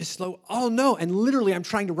was just slow. Oh, no. And literally, I'm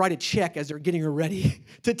trying to write a check as they're getting her ready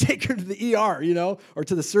to take her to the ER, or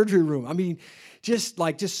to the surgery room. I mean, just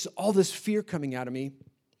all this fear coming out of me.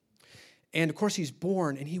 And, of course, he's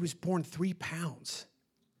born, and he was born 3 pounds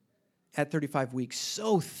at 35 weeks.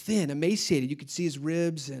 So thin, emaciated. You could see his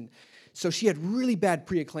ribs. And so she had really bad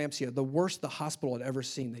preeclampsia, the worst the hospital had ever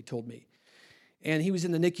seen, they told me. And he was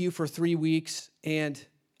in the NICU for 3 weeks. And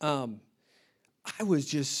I was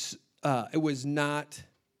just... it was not,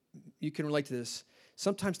 you can relate to this.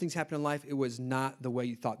 Sometimes things happen in life, it was not the way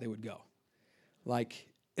you thought they would go.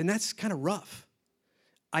 And that's kind of rough.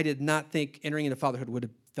 I did not think entering into fatherhood would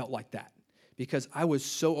have felt like that because I was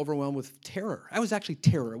so overwhelmed with terror. I was actually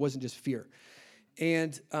terror. It wasn't just fear.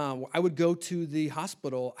 And I would go to the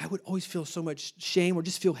hospital. I would always feel so much shame or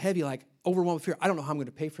just feel heavy, like overwhelmed with fear. I don't know how I'm going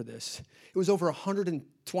to pay for this. It was over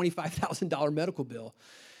 $125,000 medical bill.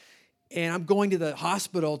 And I'm going to the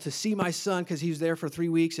hospital to see my son because he was there for 3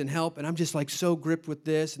 weeks and help. And I'm just so gripped with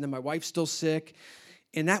this. And then my wife's still sick.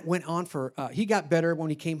 And that went on he got better when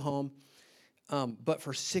he came home. But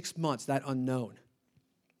for 6 months, that unknown.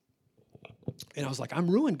 And I was like, I'm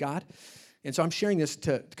ruined, God. And so I'm sharing this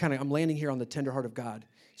I'm landing here on the tender heart of God.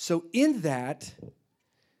 So in that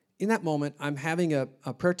moment, I'm having a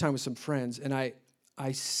prayer time with some friends. And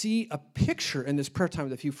I see a picture in this prayer time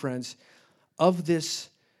with a few friends of this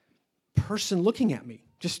person looking at me.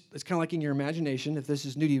 Just it's kind of like in your imagination, if this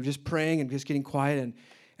is new to you, just praying and just getting quiet, and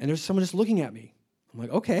there's someone just looking at me. I'm like,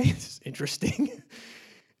 okay, this is interesting.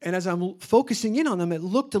 And as I'm focusing in on them, it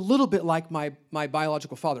looked a little bit like my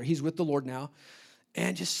biological father. He's with the Lord now,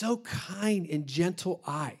 and just so kind and gentle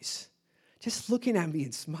eyes, just looking at me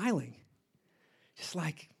and smiling, just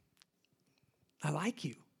like, I like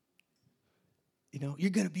you. You're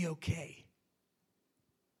going to be okay.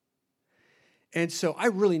 And so I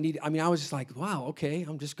really I was just like, wow, okay,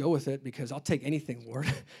 I'll just go with it because I'll take anything, Lord.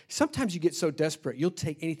 Sometimes you get so desperate, you'll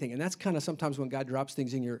take anything. And that's kind of sometimes when God drops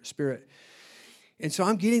things in your spirit. And so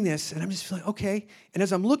I'm getting this, and I'm just feeling, okay. And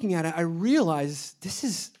as I'm looking at it, I realize this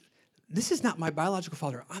is not my biological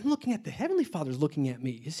father. I'm looking at the Heavenly Father's looking at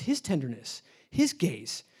me. It's his tenderness, his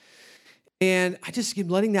gaze. And I just keep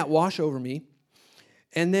letting that wash over me.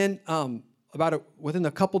 And then within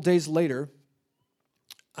a couple days later,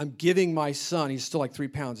 I'm giving my son, he's still 3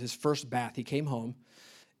 pounds, his first bath. He came home.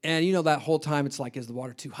 And that whole time it's is the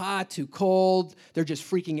water too hot, too cold? They're just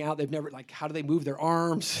freaking out. They've never, how do they move their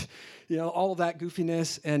arms? All of that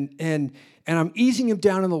goofiness. And I'm easing him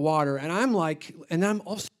down in the water. And I'm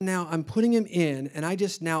also now I'm putting him in. And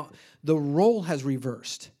the role has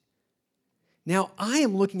reversed. Now I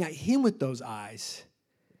am looking at him with those eyes.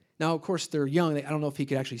 Now, of course, they're young. I don't know if he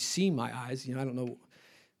could actually see my eyes. I don't know,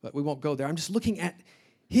 but we won't go there. I'm just looking at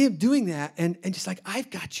him doing that and just I've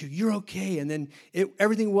got you, you're okay. And then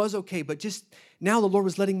everything was okay. But just now the Lord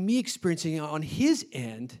was letting me experiencing on his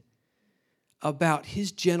end about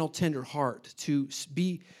his gentle, tender heart to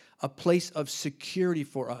be a place of security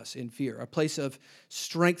for us in fear, a place of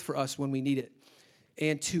strength for us when we need it,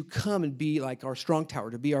 and to come and be like our strong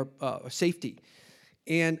tower, to be our safety.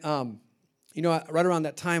 And, right around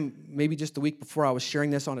that time, maybe just the week before, I was sharing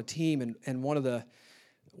this on a team, and one of the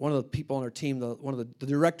people on our team, one of the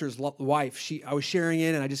director's wife, I was sharing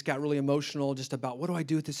it, and I just got really emotional just about what do I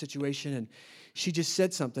do with this situation, and she just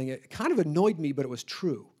said something. It kind of annoyed me, but it was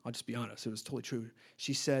true. I'll just be honest. It was totally true.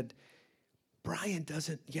 She said, Brian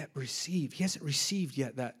he hasn't received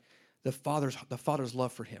yet that the Father's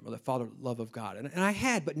love for him or the love of God. And I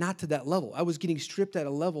had, but not to that level. I was getting stripped at a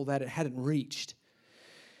level that it hadn't reached.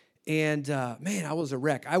 And man, I was a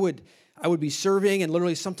wreck. I would be serving, and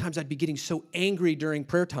literally sometimes I'd be getting so angry during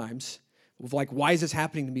prayer times of why is this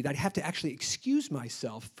happening to me? That I'd have to actually excuse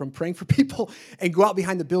myself from praying for people and go out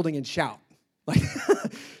behind the building and shout.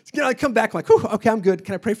 I'd come back okay, I'm good.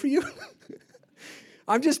 Can I pray for you?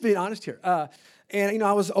 I'm just being honest here. And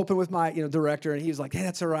I was open with my director, and he was like, hey,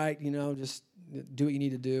 that's all right. Just do what you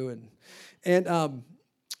need to do.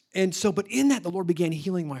 And so, but in that, the Lord began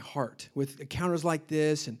healing my heart with encounters like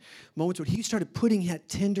this and moments where he started putting that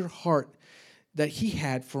tender heart that he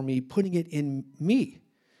had for me, putting it in me.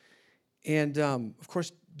 And, of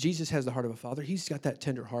course, Jesus has the heart of a father. He's got that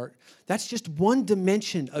tender heart. That's just one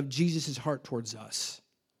dimension of Jesus' heart towards us.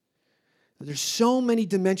 There's so many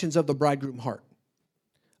dimensions of the bridegroom heart,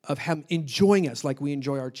 of him enjoying us like we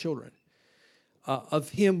enjoy our children, of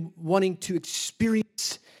him wanting to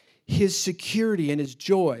experience his security and his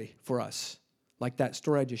joy for us like that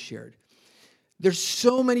story I just shared. There's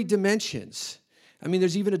so many dimensions. I mean,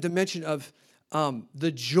 there's even a dimension of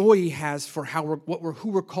the joy he has for who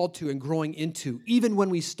we're called to and growing into. Even when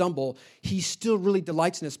we stumble, he still really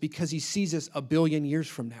delights in us because he sees us a billion years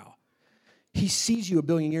from now. He sees you a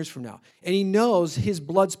billion years from now. And he knows his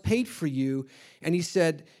blood's paid for you. And he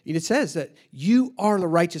said, and it says that you are the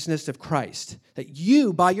righteousness of Christ. That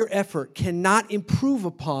you, by your effort, cannot improve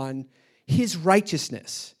upon his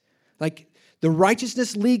righteousness. Like the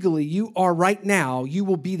righteousness legally you are right now, you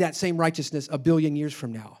will be that same righteousness a billion years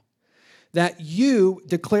from now. That you,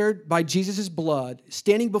 declared by Jesus' blood,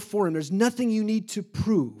 standing before him, there's nothing you need to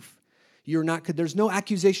prove. There's no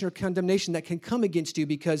accusation or condemnation that can come against you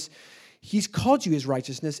because he's called you his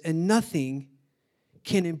righteousness, and nothing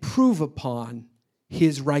can improve upon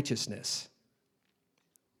his righteousness.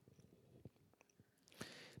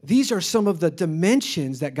 These are some of the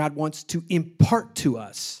dimensions that God wants to impart to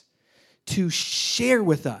us, to share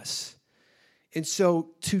with us. And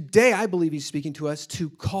so today, I believe he's speaking to us to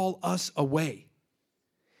call us away.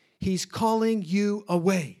 He's calling you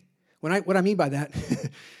away. What I mean by that,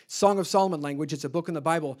 Song of Solomon language, it's a book in the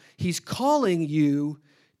Bible. He's calling you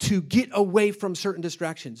to get away from certain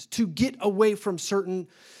distractions, to get away from certain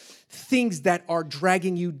things that are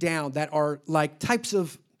dragging you down, that are like types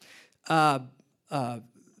of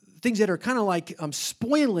things that are kind of like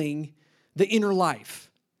spoiling the inner life.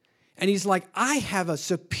 And he's like, I have a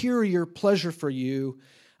superior pleasure for you.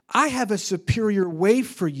 I have a superior way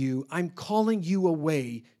for you. I'm calling you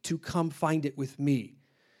away to come find it with me.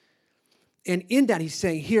 And in that, he's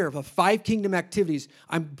saying here, of the 5 kingdom activities,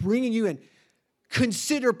 I'm bringing you in.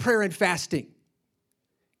 Consider prayer and fasting.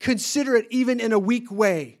 Consider it even in a weak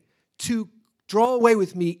way to draw away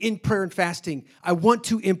with me in prayer and fasting. I want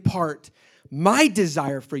to impart my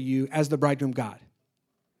desire for you as the bridegroom God.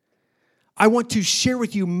 I want to share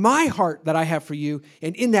with you my heart that I have for you,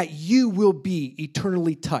 and in that you will be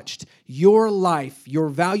eternally touched. Your life, your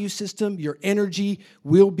value system, your energy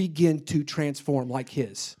will begin to transform like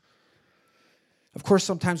his. Of course,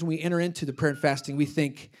 sometimes when we enter into the prayer and fasting, we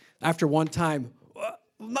think after one time,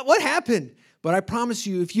 what happened? But I promise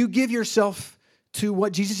you, if you give yourself to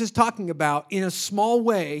what Jesus is talking about in a small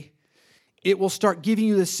way, it will start giving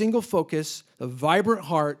you the single focus, a vibrant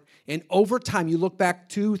heart, and over time, you look back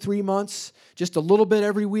 2-3 months, just a little bit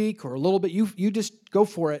every week or a little bit, you just go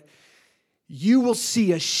for it. You will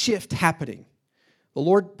see a shift happening. The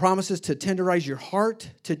Lord promises to tenderize your heart,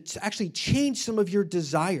 to actually change some of your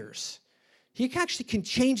desires. He actually can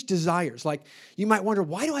change desires. Like you might wonder,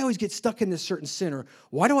 why do I always get stuck in this certain sin? Or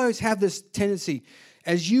why do I always have this tendency?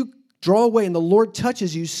 As you draw away and the Lord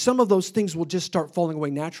touches you, some of those things will just start falling away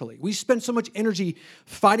naturally. We spend so much energy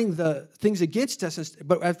fighting the things against us,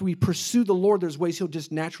 but as we pursue the Lord, there's ways he'll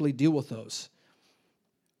just naturally deal with those.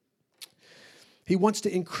 He wants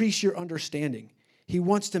to increase your understanding. He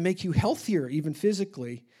wants to make you healthier, even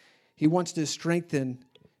physically. He wants to strengthen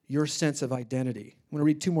your sense of identity. I'm going to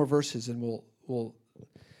read 2 more verses and we'll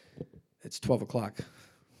it's 12 o'clock.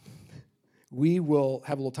 We will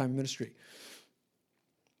have a little time in ministry.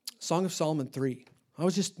 Song of Solomon 3.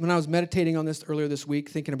 When I was meditating on this earlier this week,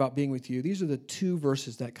 thinking about being with you, these are the 2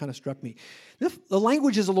 verses that kind of struck me. The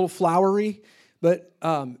language is a little flowery, but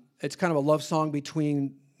it's kind of a love song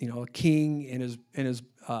between a king and his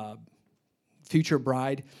future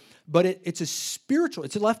bride. But it's a spiritual.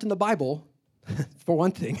 It's left in the Bible, for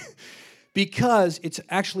one thing, because it's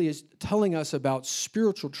actually is telling us about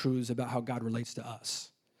spiritual truths about how God relates to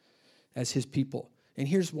us as his people. And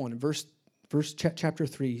here's one in chapter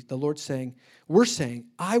 3, the Lord's saying, we're saying,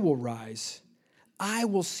 I will rise, I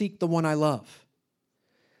will seek the one I love.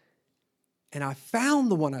 And I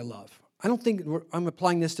found the one I love. I don't think I'm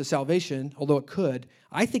applying this to salvation, although it could.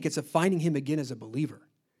 I think it's a finding him again as a believer.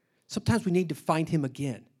 Sometimes we need to find him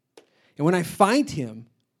again. And when I find him,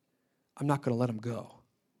 I'm not going to let him go.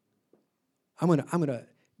 I'm going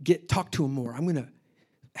to talk to him more. I'm going to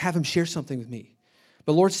have him share something with me.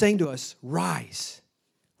 The Lord's saying to us, rise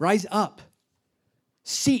up.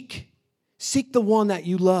 Seek the one that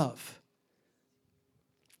you love.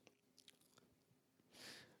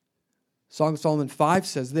 Song of Solomon 5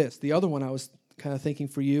 says this. The other one I was kind of thinking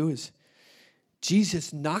for you is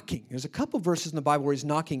Jesus knocking. There's a couple verses in the Bible where he's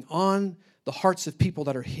knocking on the hearts of people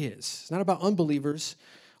that are his. It's not about unbelievers,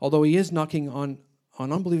 although he is knocking on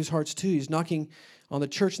unbelievers' hearts too. He's knocking on the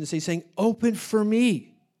church and he's saying, open for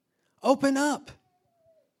me. Open up.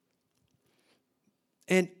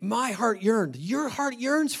 And my heart yearned. Your heart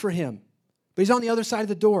yearns for him. But he's on the other side of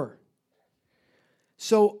the door.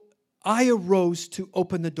 So I arose to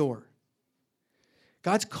open the door.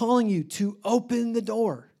 God's calling you to open the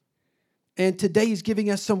door. And today he's giving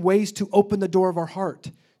us some ways to open the door of our heart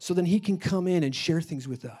so then he can come in and share things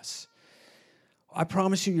with us. I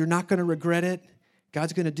promise you, you're not going to regret it.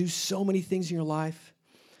 God's going to do so many things in your life.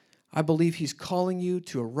 I believe he's calling you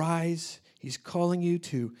to arise. He's calling you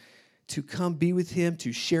to come be with him,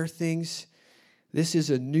 to share things. This is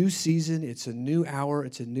a new season. It's a new hour.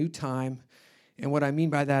 It's a new time. And what I mean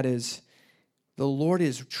by that is the Lord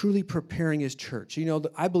is truly preparing his church. You know,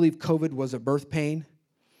 I believe COVID was a birth pain.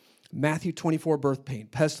 Matthew 24, birth pain.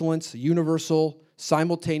 Pestilence, universal,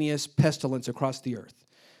 simultaneous pestilence across the earth.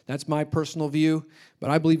 That's my personal view, but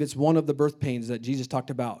I believe it's one of the birth pains that Jesus talked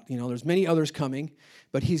about. You know, there's many others coming,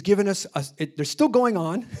 but he's given us, they're still going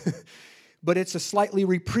on, but it's a slightly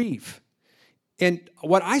reprieve. And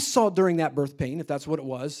what I saw during that birth pain, if that's what it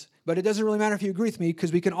was, but it doesn't really matter if you agree with me,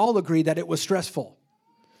 because we can all agree that it was stressful.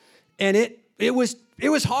 And it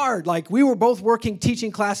was hard. Like, we were both working,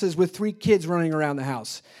 teaching classes with 3 kids running around the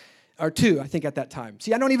house. Or 2, I think, at that time.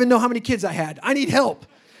 See, I don't even know how many kids I had. I need help.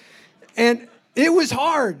 And it was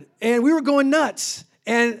hard, and we were going nuts.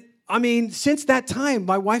 And, I mean, since that time,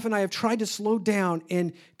 my wife and I have tried to slow down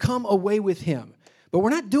and come away with him. But we're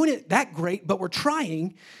not doing it that great, but we're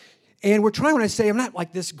trying. And we're trying when I say I'm not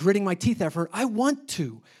like this gritting my teeth effort. I want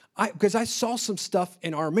to, because I saw some stuff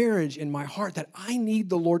in our marriage, in my heart, that I need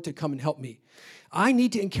the Lord to come and help me. I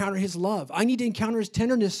need to encounter his love. I need to encounter his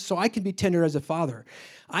tenderness so I can be tender as a father.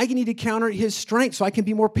 I need to encounter his strength so I can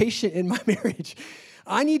be more patient in my marriage.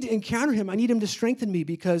 I need to encounter him. I need him to strengthen me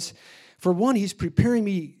because, for one, he's preparing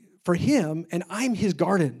me for him, and I'm his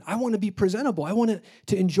garden. I want to be presentable. I want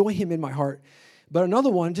to enjoy him in my heart. But another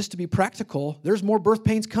one, just to be practical, there's more birth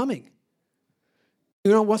pains coming.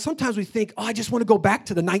 You know, well, sometimes we think, I just want to go back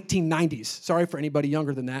to the 1990s. Sorry for anybody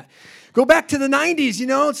younger than that. Go back to the 90s, you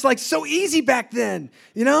know. It's like so easy back then.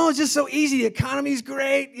 You know, it's just so easy. The economy's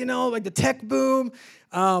great, you know, like the tech boom.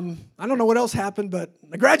 I don't know what else happened, but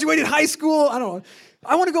I graduated high school. I don't know.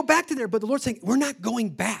 I want to go back to there, but the Lord's saying, we're not going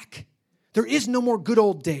back. There is no more good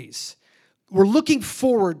old days. We're looking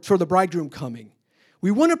forward for the bridegroom coming. We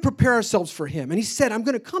want to prepare ourselves for him. And he said, I'm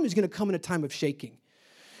going to come. He's going to come in a time of shaking.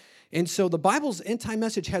 And so the Bible's end-time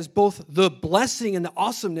message has both the blessing and the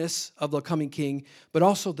awesomeness of the coming king, but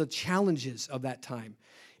also the challenges of that time.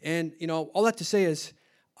 And, you know, all that to say is,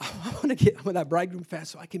 I want to get with that bridegroom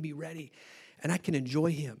fast so I can be ready and I can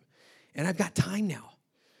enjoy him. And I've got time now.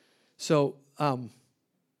 So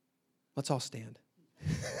let's all stand.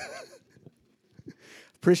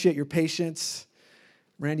 Appreciate your patience.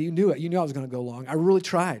 Randy, you knew it. You knew I was going to go long. I really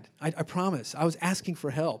tried. I promise. I was asking for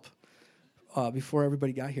help before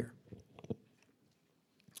everybody got here.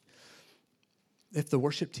 If the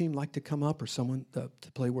worship team like to come up or someone to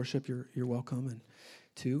play worship, you're welcome. And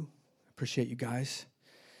too, appreciate you guys.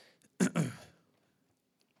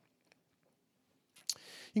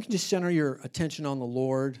 You can just center your attention on the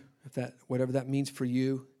Lord, if that whatever that means for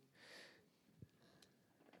you.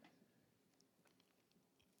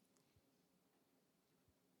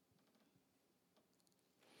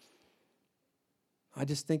 I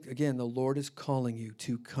just think, again, the Lord is calling you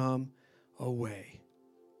to come away.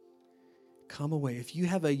 Come away. If you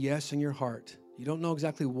have a yes in your heart, you don't know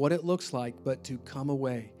exactly what it looks like, but to come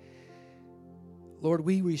away. Lord,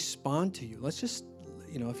 we respond to you. Let's just,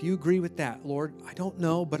 if you agree with that, Lord, I don't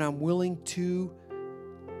know, but I'm willing to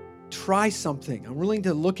try something. I'm willing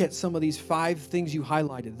to look at some of these 5 things you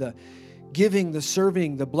highlighted, the giving, the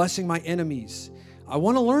serving, the blessing my enemies. I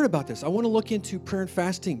want to learn about this. I want to look into prayer and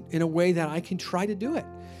fasting in a way that I can try to do it.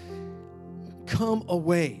 Come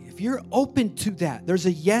away. If you're open to that, there's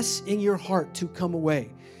a yes in your heart to come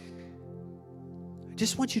away. I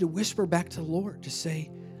just want you to whisper back to the Lord. Just say,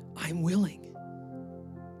 I'm willing.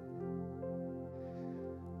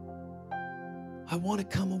 I want to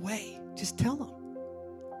come away. Just tell him.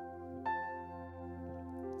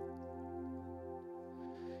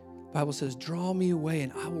 The Bible says, draw me away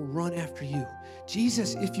and I will run after you.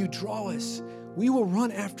 Jesus, if you draw us, we will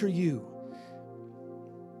run after you.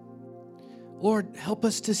 Lord, help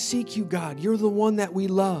us to seek you, God. You're the one that we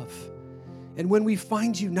love. And when we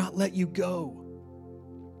find you, not let you go.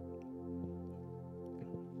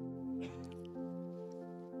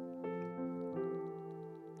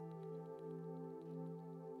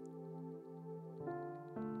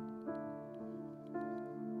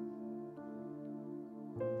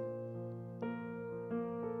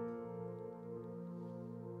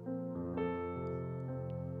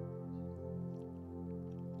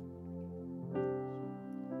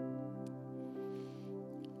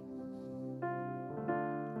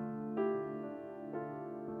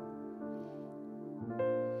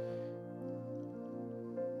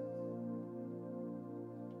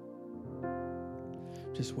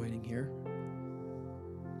 Just waiting here.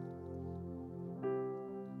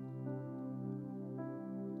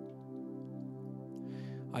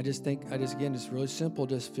 Again, it's really simple.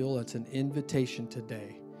 Just feel it's an invitation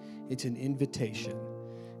today. It's an invitation.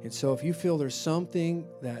 And so if you feel there's something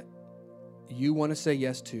that you want to say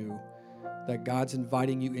yes to, that God's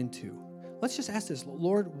inviting you into, let's just ask this,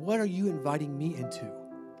 Lord, what are you inviting me into?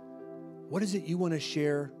 What is it you want to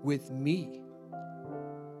share with me?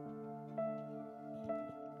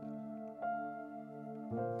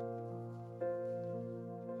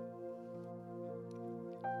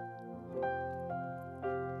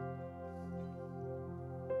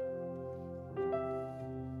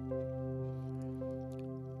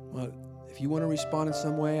 Well, if you want to respond in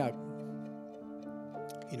some way, I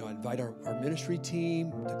invite our ministry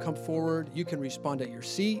team to come forward. You can respond at your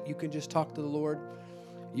seat. You can just talk to the Lord.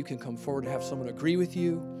 You can come forward to have someone agree with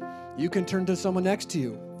you. You can turn to someone next to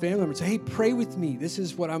you, family member, and say, hey, pray with me. This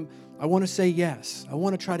is what I want to say yes. I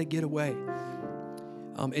want to try to get away.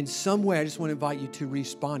 In some way, I just want to invite you to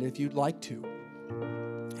respond if you'd like to.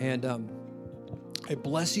 And I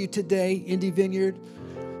bless you today, Indy Vineyard.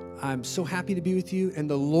 I'm so happy to be with you, and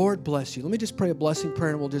the Lord bless you. Let me just pray a blessing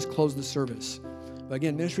prayer, and we'll just close the service. But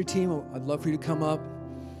again, ministry team, I'd love for you to come up.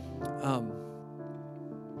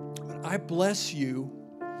 I bless you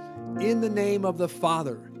in the name of the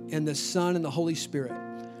Father and the Son and the Holy Spirit.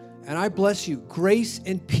 And I bless you, grace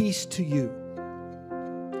and peace to you.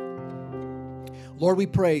 Lord, we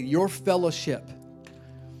pray your fellowship.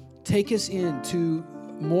 Take us into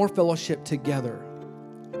more fellowship together.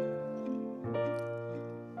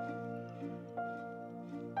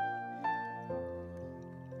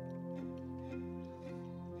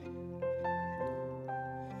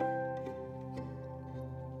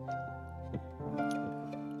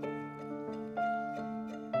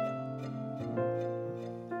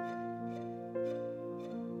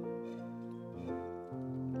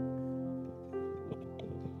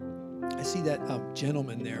 I see that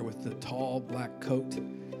gentleman there with the tall black coat.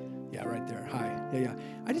 Yeah, right there. Hi. Yeah.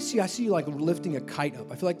 I see you like lifting a kite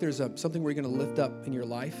up. I feel like there's something where you're going to lift up in your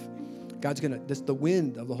life. The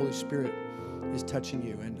wind of the Holy Spirit is touching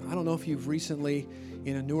you. And I don't know if you've recently,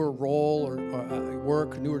 in a newer role or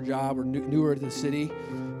work, newer job, or newer to the city,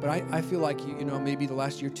 but I feel like maybe the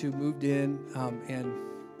last year or two moved in, and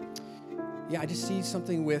I just see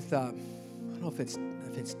something with I don't know if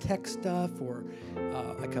it's tech stuff or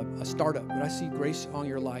like a startup, but I see grace on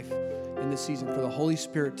your life in this season for the Holy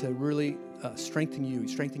Spirit to really strengthen you,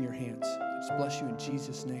 strengthen your hands. I just bless you in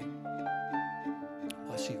Jesus' name.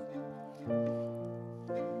 Bless you.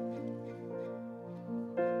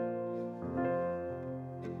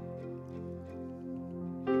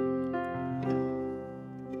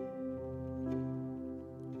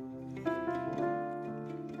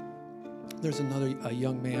 There's a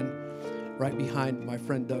young man right behind my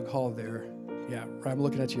friend Doug Hall there. Yeah, I'm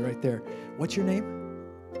looking at you right there. What's your name?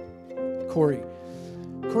 Corey.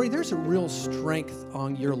 Corey, there's a real strength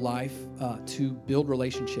on your life to build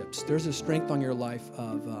relationships. There's a strength on your life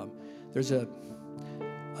of, there's a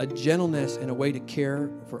gentleness and a way to care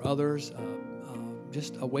for others,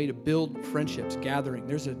 just a way to build friendships, gathering.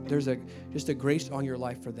 There's just a grace on your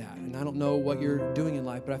life for that. And I don't know what you're doing in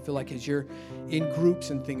life, but I feel like as you're in groups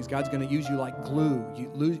and things, God's going to use you like glue,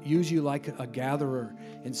 use you like a gatherer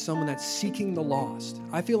and someone that's seeking the lost.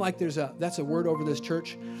 I feel like that's a word over this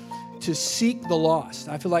church, to seek the lost.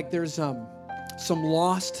 I feel like there's some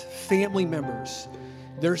lost family members.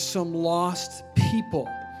 There's some lost people.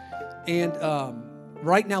 And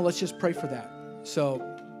right now, let's just pray for that. So,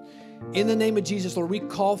 in the name of Jesus, Lord, we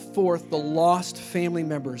call forth the lost family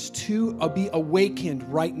members to be awakened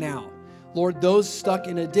right now. Lord, those stuck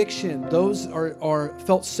in addiction, those are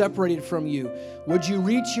felt separated from you, would you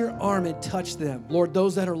reach your arm and touch them? Lord,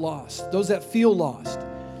 those that are lost, those that feel lost,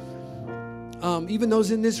 even those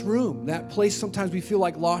in this room, that place sometimes we feel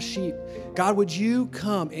like lost sheep. God, would you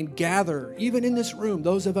come and gather, even in this room,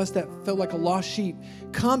 those of us that felt like a lost sheep,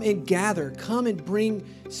 come and gather, come and bring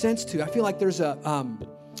sense to. I feel like there's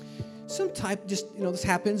some type, this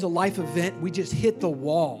happens, a life event, we just hit the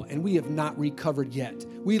wall and we have not recovered yet.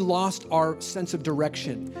 We lost our sense of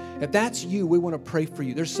direction. If that's you, we want to pray for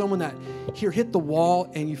you. There's someone that here hit the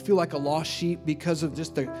wall and you feel like a lost sheep because of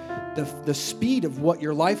just the speed of what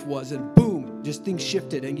your life was, and boom, just things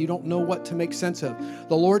shifted and you don't know what to make sense of.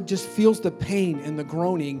 The Lord just feels the pain and the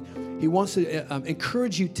groaning. He wants to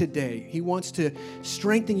encourage you today. He wants to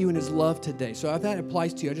strengthen you in his love today. So if that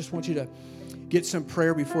applies to you, I just want you to get some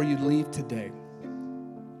prayer before you leave today.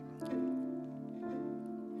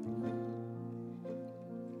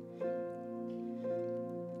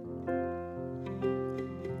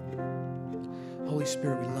 Holy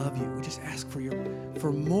Spirit, we love you. We just ask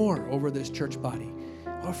for more over this church body.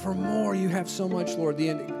 Oh, for more, you have so much, Lord, the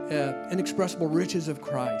inexpressible riches of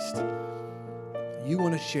Christ. You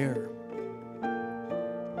want to share.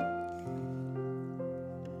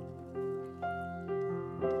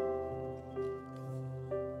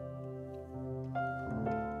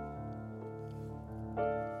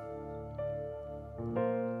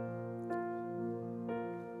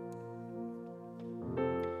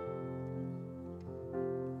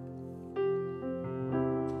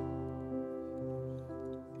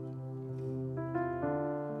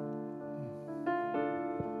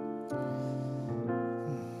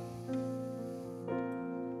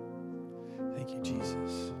 Thank you,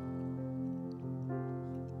 Jesus.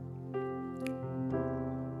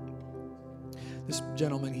 This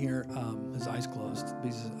gentleman here, his eyes closed.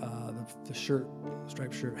 He's the shirt,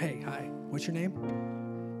 striped shirt. Hey, hi. What's your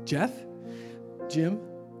name? Jeff? Jim?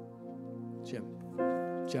 Jim.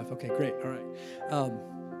 Jeff. Okay, great. All right.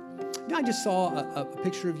 I just saw a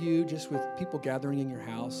picture of you just with people gathering in your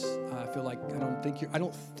house. I feel like I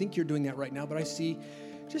don't think you're doing that right now, but I see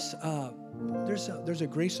just there's a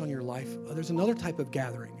grace on your life. There's another type of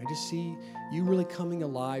gathering. I just see you really coming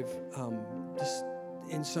alive, just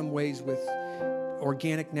in some ways with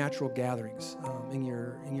organic, natural gatherings in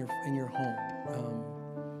your home.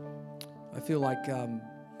 I feel like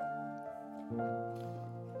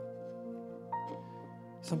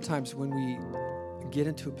sometimes when we get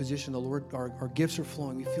into a position, the Lord, our gifts are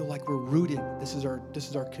flowing. We feel like we're rooted. This is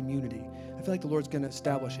our community. I feel like the Lord's going to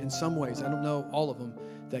establish in some ways, I don't know all of them,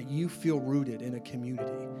 that you feel rooted in a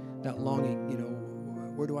community. That longing,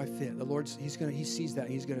 where do I fit? The Lord's, He sees that.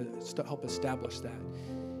 He's going to help establish that.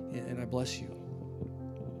 And I bless you.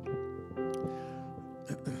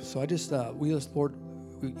 So I just, Lord,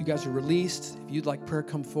 you guys are released. If you'd like prayer,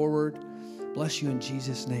 come forward. Bless you in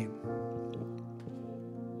Jesus' name.